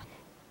 Yeah.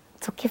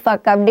 It's okay,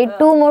 fuck up. Date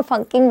 2 more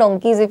fucking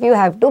donkeys if you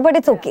have to, but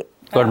it's okay.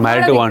 Got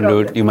married to one,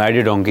 dude. You married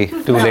your donkey.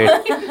 Too late.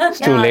 It's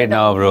too late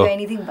now, bro. Do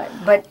anything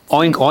but...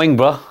 Oink, oink,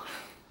 bro.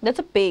 That's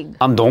a pig.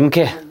 I'm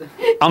donkey.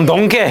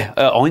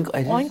 Oink.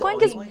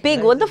 Oink is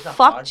big. What the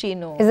fuck,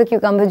 Chinu? It's the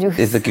cucumber juice.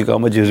 It's the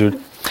cucumber juice,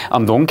 dude.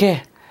 I'm donkey.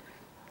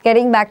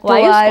 Getting back to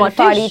our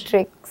party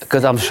tricks.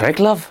 Because I'm Shrek,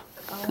 love.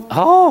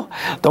 Oh,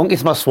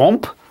 donkey's my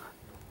swamp.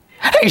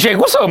 Hey, Shrek,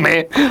 what's up,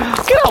 man?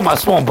 Get out of my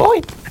swamp, boy.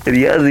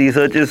 Hriya's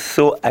research is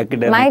so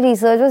academic. My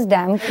research was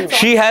damn cute.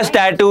 She has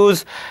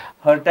tattoos.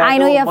 Her tattoo, I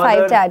know you have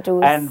 5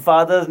 tattoos. And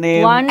father's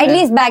name. At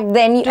least back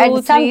then, 2,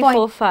 at some 3, point.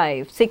 4,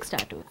 5, 6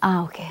 tattoos.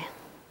 Okay.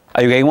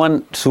 Are you getting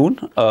one soon?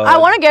 I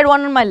want to get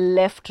one on my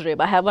left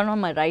rib. I have one on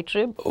my right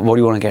rib. What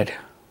do you want to get?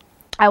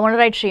 I want to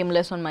write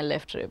Shameless on my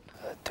left rib.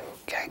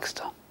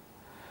 Gangster.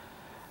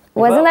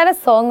 Wasn't that a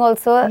song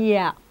also?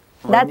 Yeah.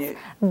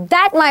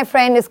 That, my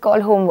friend, is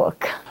called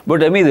homework. But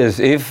tell me this,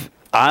 if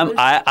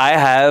I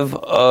have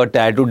a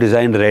tattoo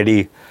design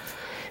ready,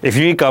 if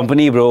you need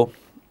company, bro.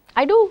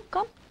 I do,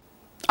 come.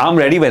 I'm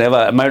ready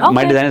whenever.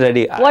 My design is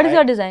ready. What is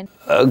your design?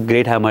 A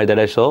great hammer that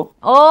I saw.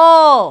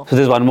 Oh. So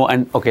there's one more.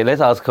 And okay,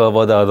 let's ask her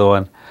about the other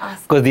one.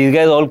 Because these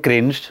guys all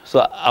cringed. So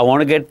I want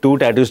to get 2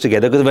 tattoos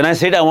together. Because when I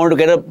said I want to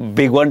get a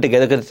big one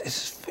together,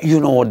 because you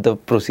know what the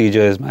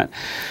procedure is, man.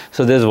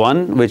 So there's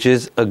one which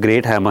is a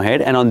great hammerhead.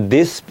 And on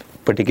this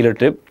particular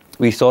trip,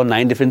 we saw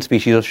 9 different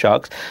species of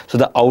sharks. So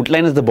the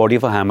outline is the body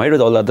of a hammerhead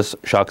with all the other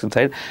sharks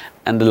inside.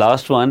 And the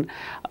last one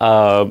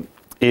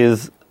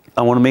is...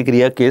 I want to make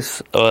Hriya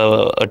kiss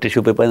a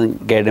tissue paper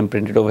and get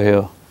imprinted over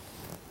here.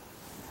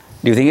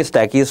 Do you think it's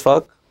tacky as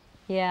fuck?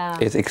 Yeah.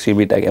 It's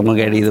extremely tacky. I'm going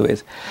to get it either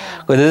ways.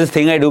 Because there's this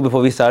thing I do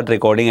before we start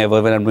recording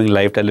ever when I'm doing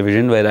live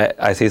television where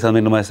I say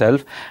something to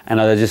myself and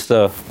others just...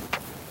 The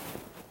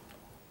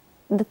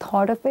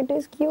thought of it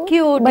is cute.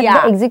 Cute, but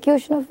yeah. the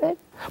execution of it?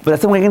 But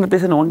that's the one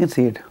place that no one can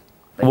see it.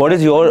 What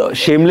is your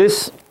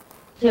shameless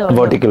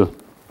vertical?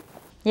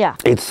 Yeah.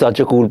 It's such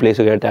a cool place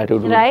to get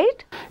tattooed.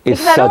 Right? It's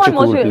because such a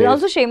cool place. And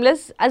also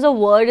shameless as a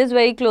word is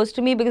very close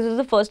to me because it was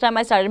the first time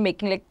I started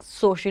making like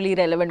socially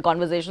relevant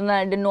conversations and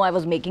I didn't know I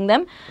was making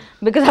them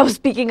because I was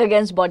speaking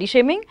against body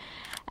shaming.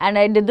 And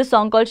I did this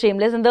song called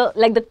Shameless, and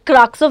the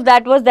crux of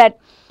that was that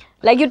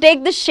like you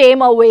take the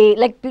shame away.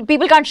 Like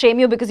people can't shame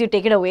you because you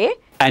take it away.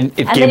 And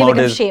it and came then out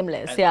as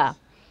shameless. Yeah.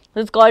 So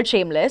it's called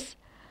Shameless.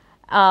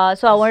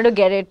 So I wanted to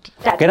get it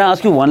tattooed. Can I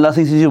ask you one last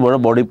thing since you brought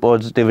up body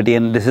positivity,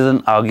 and this is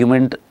an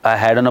argument I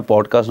had on a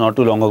podcast not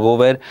too long ago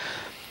where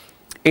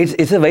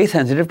it's a very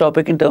sensitive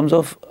topic in terms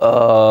of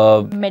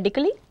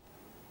medically?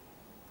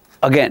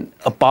 Again,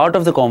 a part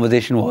of the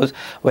conversation was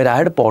where I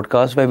had a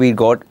podcast where we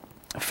got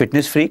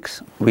fitness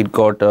freaks. We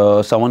got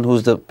someone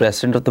who's the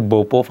president of the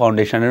BOPO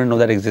Foundation. I didn't know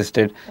that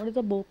existed. What is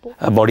a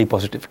BOPO? Body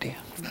positivity.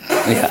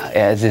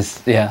 It's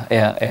just, right,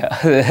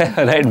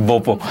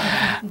 BOPO.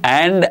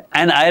 And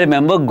I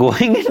remember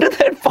going into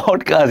that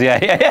podcast.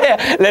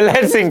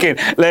 Let's sink in.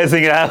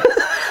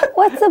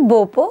 What's a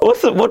BOPO?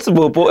 What's a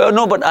BOPO?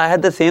 No, but I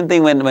had the same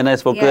thing when I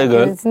spoke to the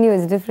girl. It's new,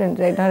 it's different,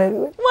 right? Not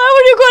everyone. Why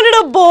would you call it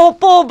a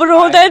BOPO,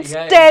 bro? That's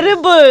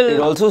terrible. It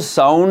also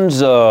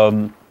sounds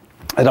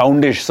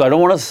roundish, so I don't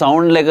want to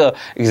sound like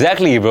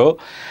exactly, bro.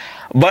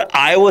 But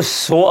I was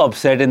so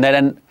upset in that,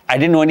 and I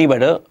didn't know any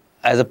better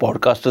as a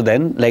podcaster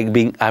then, like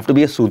I have to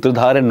be a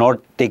sutradhar and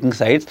not taking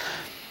sides.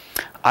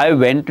 I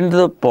went into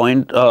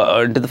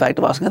the fact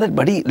of asking her that,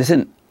 buddy,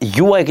 listen,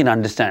 I can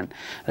understand,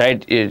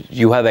 right?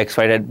 You have X,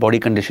 Y, body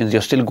conditions,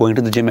 you're still going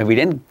to the gym every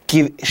day and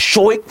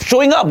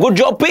showing up, good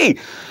job, P.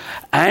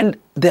 And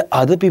there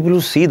are other people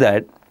who see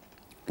that,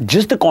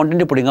 just the content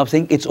you're putting up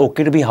saying it's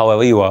okay to be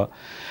however you are.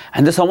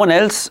 And there's someone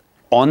else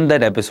on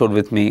that episode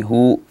with me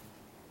who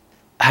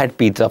had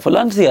pizza for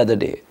lunch the other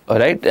day, all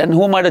right? And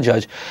who am I to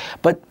judge?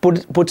 But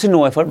puts in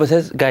no effort, but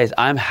says, guys,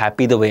 I'm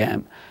happy the way I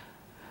am,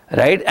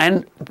 right?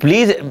 And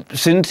please,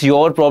 since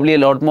you're probably a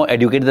lot more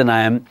educated than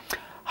I am,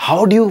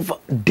 how do you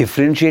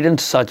differentiate in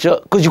such a...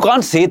 Because you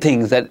can't say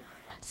things that...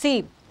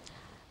 See,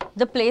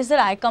 the place that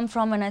I come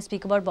from when I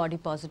speak about body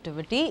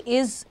positivity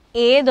is,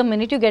 A, the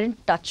minute you get in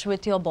touch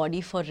with your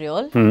body for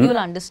real, you'll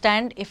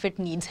understand if it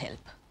needs help.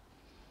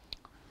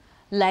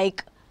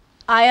 Like,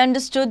 I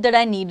understood that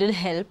I needed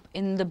help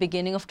in the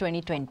beginning of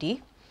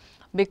 2020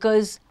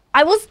 because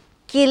I was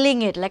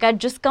killing it. Like, I'd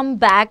just come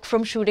back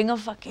from shooting a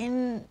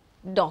fucking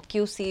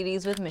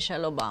docu-series with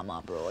Michelle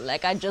Obama, bro.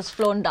 Like, I'd just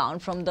flown down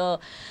from the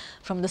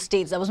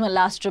States. That was my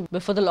last trip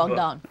before the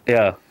lockdown.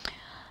 Yeah.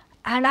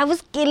 And I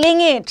was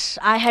killing it.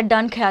 I had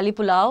done Khayali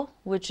Pulao,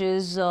 which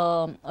is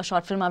a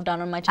short film I've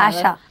done on my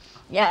channel. Asha.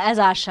 Yeah, as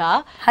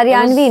Asha.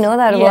 Haryanvi, no,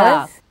 that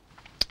was?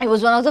 It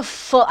was one of the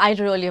first... I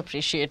really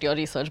appreciate your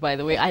research, by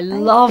the way. I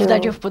love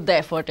that you've put the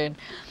effort in.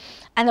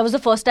 And that was the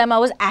first time I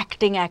was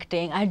acting. I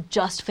had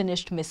just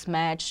finished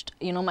Mismatched,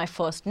 my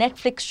first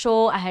Netflix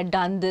show. I had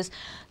done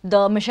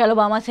the Michelle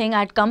Obama thing.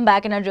 I'd come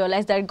back and I'd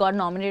realized that I got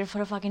nominated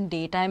for a fucking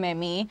Daytime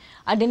Emmy.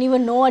 I didn't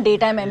even know a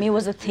Daytime Emmy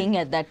was a thing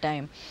at that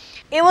time.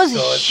 It was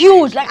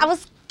huge. Like, I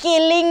was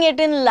killing it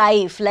in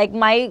life. Like,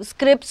 my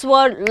scripts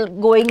were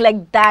going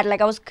like that. Like,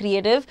 I was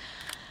creative.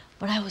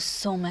 But I was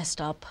so messed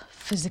up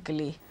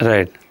physically.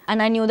 Right.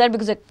 And I knew that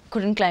because I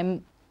couldn't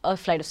climb a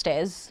flight of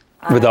stairs.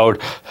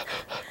 Without...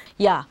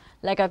 Yeah.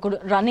 Like, I could...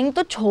 Running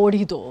to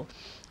chhodi do.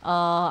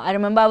 I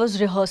remember I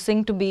was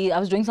rehearsing I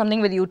was doing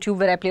something with YouTube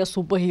where I play a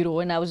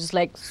superhero and I was just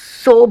like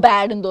so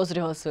bad in those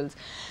rehearsals.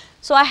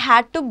 So I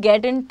had to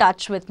get in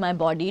touch with my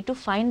body to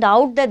find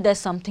out that there's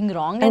something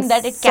wrong and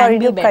that it can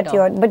be better. Cut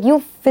you out, but you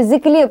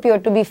physically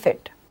appeared to be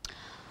fit.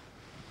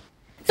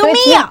 To me,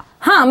 yeah.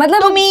 हाँ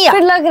मतलब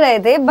fit लग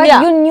रहे थे, but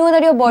you knew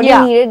that your body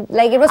needed,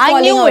 like it was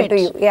calling out to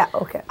you. Yeah,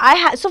 okay.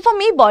 So for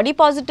me, body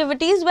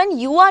positivity is when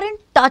you are in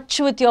touch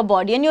with your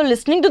body and you're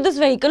listening to this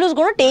vehicle who's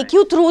going to take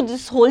you through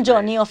this whole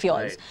journey of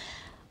yours.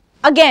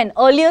 Again,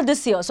 earlier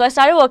this year, so I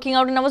started working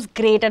out and I was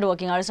great at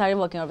working out. I started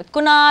working out with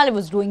Kunal, it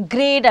was doing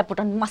great. I put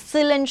on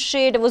muscle and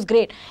shit, it was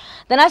great.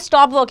 Then I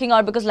stopped working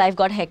out because life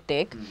got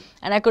hectic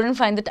and I couldn't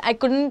find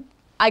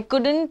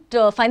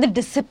find the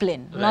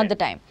discipline, not the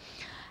time.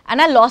 And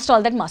I lost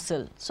all that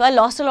muscle. So I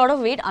lost a lot of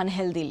weight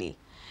unhealthily.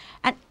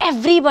 And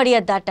everybody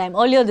at that time,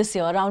 earlier this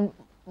year, around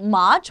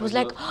March, was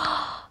like,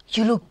 oh,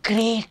 you look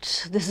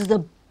great. This is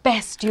the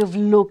best you've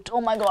looked.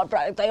 Oh my God,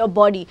 Prajakta, your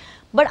body.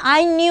 But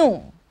I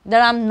knew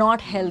that I'm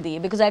not healthy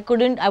because I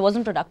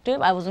wasn't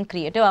productive, I wasn't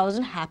creative, I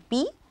wasn't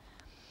happy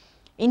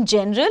in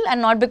general, and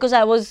not because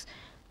I was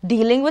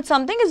dealing with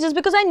something. It's just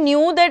because I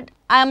knew that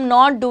I am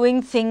not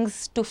doing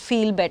things to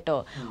feel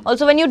better.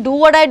 Also, when you do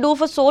what I do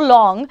for so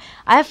long,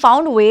 I have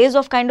found ways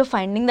of kind of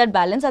finding that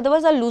balance.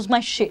 Otherwise, I'll lose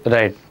my shit.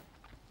 Right.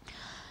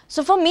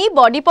 So for me,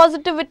 body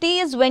positivity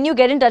is when you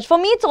get in touch. For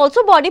me, it's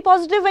also body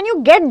positive when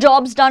you get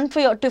jobs done for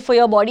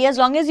your body, as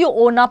long as you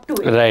own up to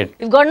it. Right.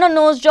 You've gotten a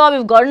nose job,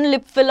 you've gotten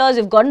lip fillers,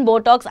 you've gotten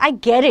Botox. I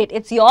get it.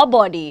 It's your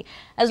body.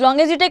 As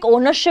long as you take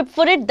ownership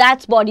for it,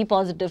 that's body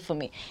positive for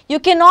me. You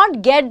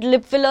cannot get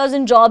lip fillers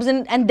and jobs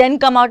and then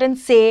come out and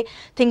say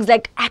things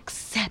like,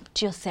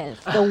 accept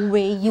yourself the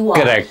way you are.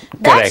 Correct.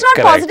 That's not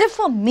correct. positive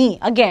for me.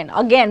 Again,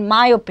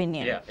 my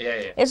opinion. Yeah.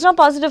 It's not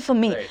positive for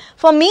me. Right.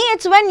 For me,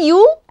 it's when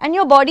you and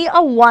your body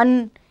are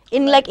one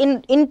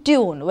in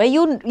tune, where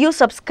you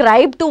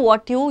subscribe to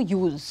what you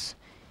use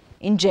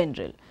in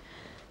general.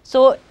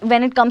 So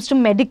when it comes to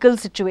medical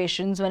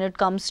situations, when it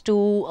comes to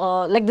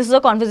like this is a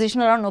conversation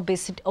around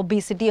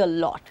obesity a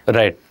lot.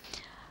 Right.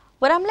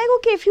 But I'm like,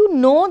 okay, if you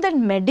know that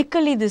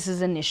medically this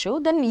is an issue,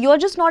 then you're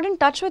just not in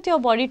touch with your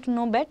body to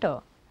know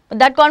better. But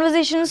that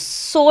conversation is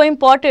so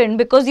important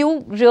because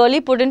you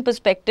really put in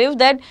perspective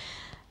that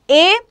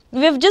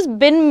we've just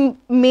been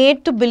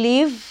made to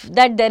believe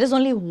that there is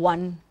only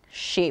one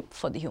shape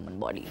for the human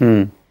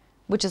body,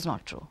 which is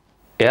not true.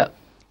 Yeah.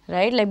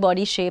 Right? Like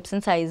body shapes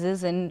and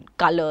sizes and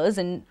colors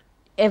and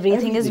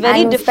everything is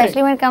very different.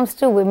 Especially when it comes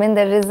to women,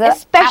 there is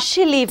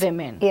Especially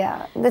women.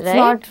 Yeah, that's Right?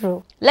 not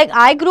true. Like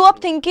I grew up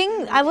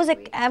thinking I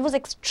was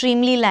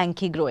extremely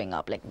lanky growing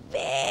up, like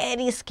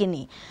very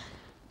skinny.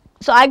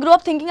 So I grew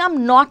up thinking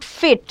I'm not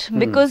fit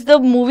because the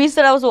movies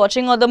that I was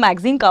watching or the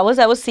magazine covers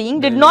I was seeing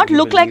did not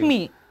look like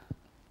me.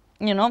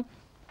 You know,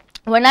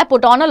 when I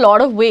put on a lot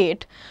of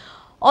weight,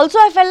 also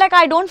I felt like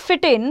I don't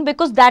fit in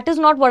because that is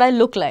not what I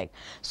look like.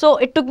 So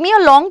it took me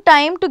a long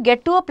time to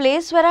get to a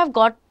place where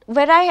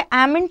I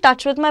am in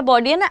touch with my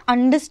body and I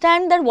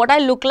understand that what I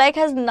look like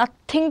has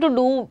nothing to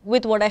do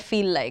with what I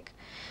feel like.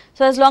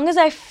 So as long as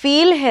I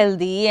feel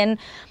healthy and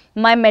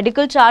my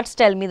medical charts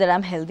tell me that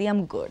I'm healthy,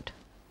 I'm good.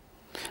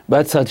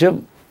 But such a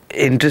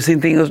interesting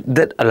thing is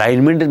that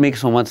alignment, it makes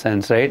so much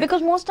sense, right?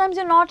 Because most times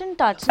you're not in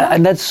touch. No?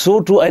 And that's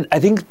so true. I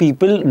think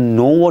people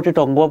know what you're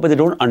talking about, but they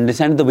don't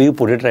understand the way you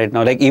put it right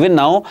now. Like even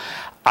now,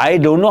 I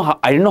didn't know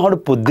how to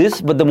put this,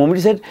 but the moment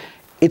you said,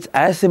 it's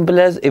as simple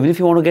as even if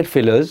you want to get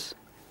fillers,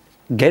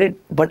 get it.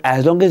 But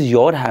as long as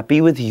you're happy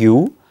with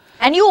you.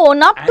 And you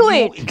own up to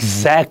it.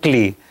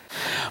 Exactly.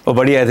 Oh,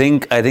 buddy, I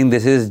think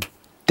this is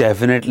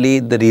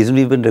definitely the reason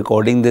we've been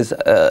recording this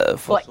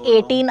For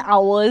 18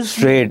 hours.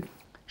 straight.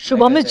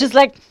 Shubham is just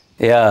like,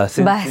 Yeah.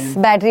 Bas,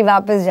 battery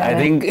वापस जा I रहा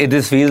है. think it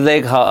just feels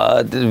like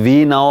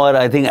we now are,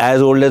 I think,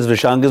 as old as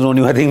Vishank has known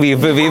you. I think we've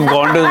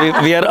gone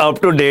to, we are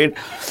up to date.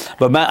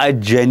 But man, I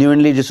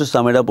genuinely, just to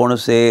sum it up, want to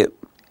say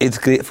it's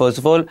great. First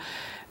of all,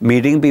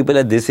 meeting people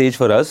at this age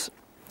for us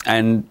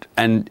and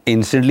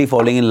instantly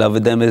falling in love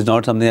with them is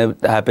not something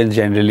that happens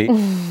generally.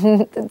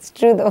 That's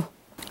true though.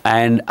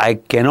 And I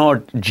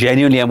cannot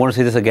genuinely, I'm going to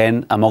say this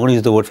again, I'm not going to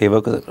use the word favor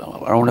because I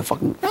don't want to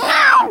fucking...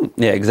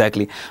 Yeah,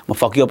 exactly. I'm going to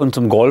fuck you up in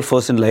some golf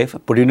first in life,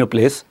 put you in your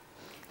place.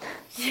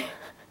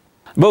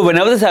 But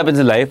whenever this happens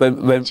in life...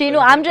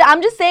 Chinu,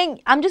 I'm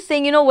just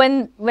saying, you know,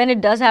 when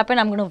it does happen,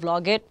 I'm going to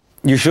vlog it.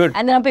 You should.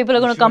 And then people are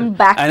going to come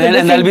back to and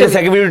this that'll be the interview.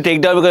 second video to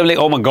take down because I'm like,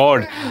 oh my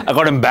God, I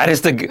got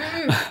embarrassed.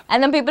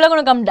 And then people are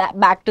going to come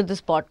back to this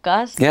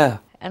podcast. Yeah.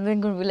 And they're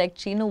going to be like,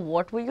 Chinu,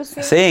 what were you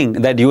saying? Saying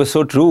that you were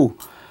so true.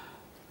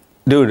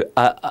 Dude,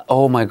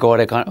 oh my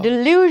God, I can't...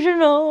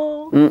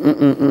 Delusional.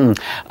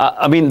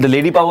 I mean, the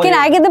lady power... Can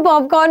I get the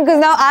popcorn? Because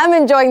now I'm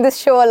enjoying this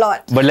show a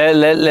lot. But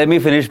let me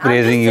finish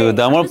praising you. I'm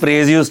going to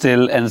praise you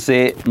still and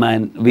say,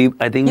 man,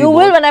 I think... You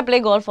will when I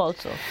play golf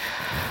also.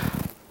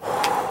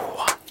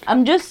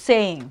 I'm just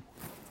saying.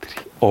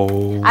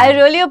 Oh. I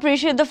really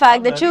appreciate the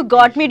fact that you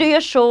got me to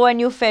your show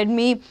and you fed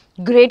me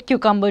great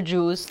cucumber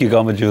juice.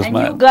 Cucumber juice, And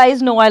man. you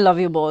guys know I love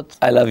you both.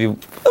 I love you.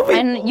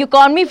 And you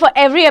call me for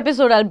every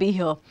episode I'll be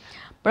here.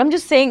 But I'm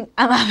just saying,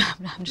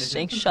 I'm just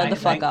saying, shut the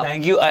fuck up.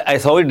 Thank you. I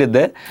saw what you did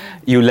there.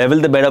 You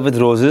leveled the bed up with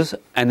roses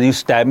and then you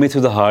stabbed me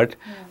through the heart.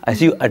 I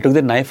see you, I took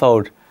the knife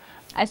out.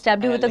 I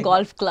stabbed you with a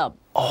golf club.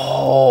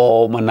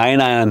 Oh, my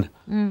 9-iron.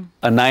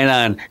 A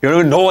 9-iron. You don't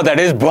even know what that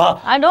is, bruh.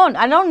 I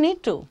don't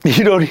need to.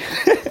 You don't...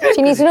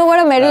 She needs to know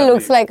what a medal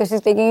looks like because she's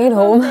taking it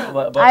home.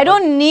 I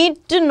don't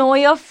need to know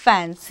your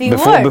fancy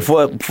word.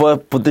 Before I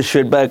put this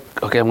shit back,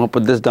 okay, I'm going to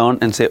put this down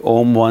and say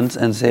Om once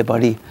and say,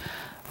 buddy,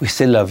 we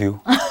still love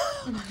you.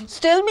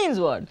 Still means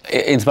what?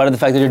 In spite of the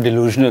fact that you're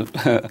delusional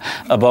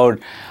about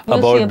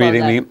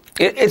beating me.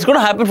 It's going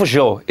to happen for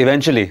sure,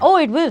 eventually. Oh,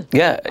 it will.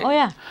 Yeah. Oh,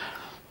 yeah.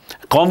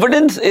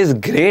 Confidence is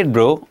great,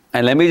 bro.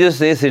 And let me just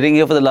say, sitting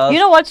here for the last... You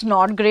know what's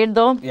not great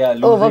though? Yeah,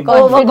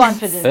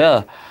 Overconfidence.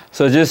 Yeah.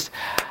 So just,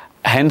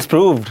 hence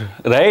proved,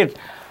 right?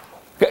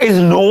 Is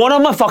no one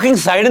on my fucking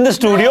side in the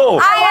studio?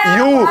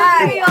 You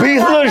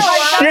piece of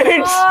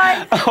shit!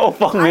 Oh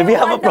fuck, maybe I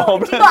have a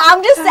problem. No,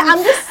 I'm just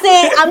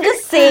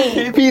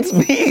saying. Maybe it's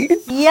me.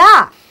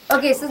 Yeah.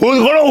 Okay, so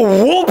Who's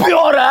gonna whoop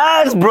your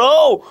ass,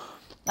 bro?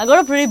 I got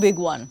a pretty big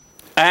one.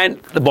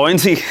 And the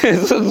buoyancy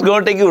is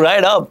gonna take you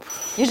right up.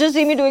 You should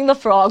see me doing the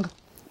frog.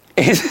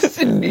 Is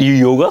you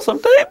yoga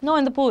sometime? No,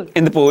 in the pool.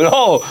 In the pool.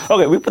 Oh,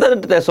 okay. We put that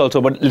into test also.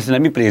 But listen,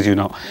 let me praise you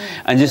now,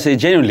 and just say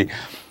genuinely,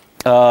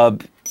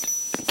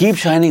 keep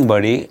shining,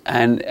 buddy,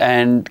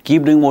 and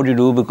keep doing what you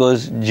do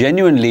because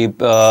genuinely,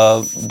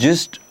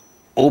 just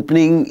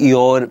opening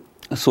your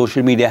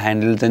social media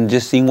handles and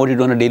just seeing what you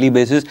do on a daily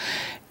basis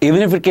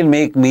even if it can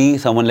make me,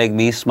 someone like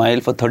me, smile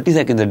for 30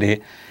 seconds a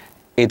day,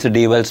 it's a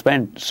day well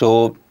spent.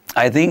 So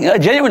I think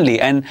genuinely,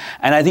 and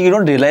I think you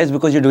don't realize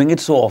because you're doing it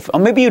so often, or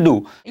maybe you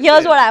do.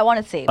 Here's what I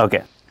want to say.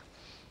 Okay.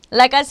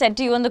 Like I said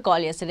to you on the call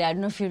yesterday, I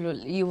don't know if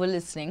you were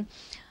listening.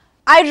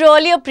 I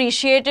really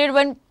appreciated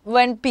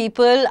when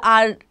people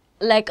are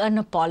like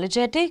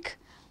unapologetic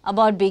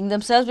about being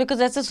themselves, because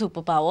that's a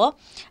superpower.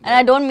 And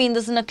I don't mean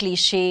this in a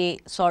cliche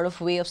sort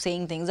of way of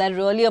saying things. I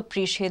really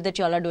appreciate that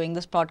y'all are doing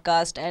this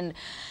podcast and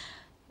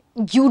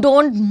you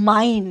don't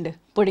mind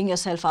putting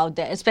yourself out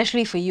there,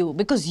 especially for you,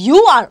 because you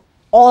are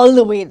all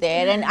the way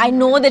there. And I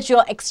know that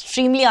you're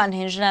extremely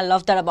unhinged and I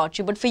love that about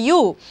you. But for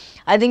you,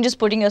 I think just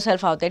putting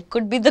yourself out there, it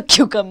could be the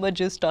cucumber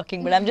juice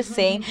talking, but I'm just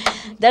saying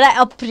that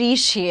I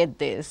appreciate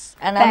this.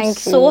 And I'm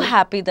so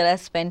happy that I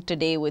spent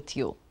today with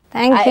you.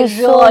 Thank you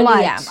so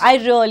much. I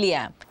really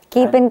am.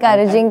 Keep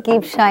encouraging,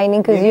 keep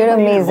shining, because you're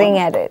amazing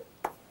at it.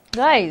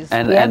 Guys.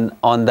 And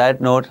on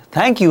that note,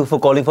 thank you for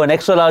calling for an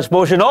extra large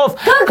portion of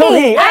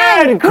Cookie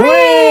and Cream!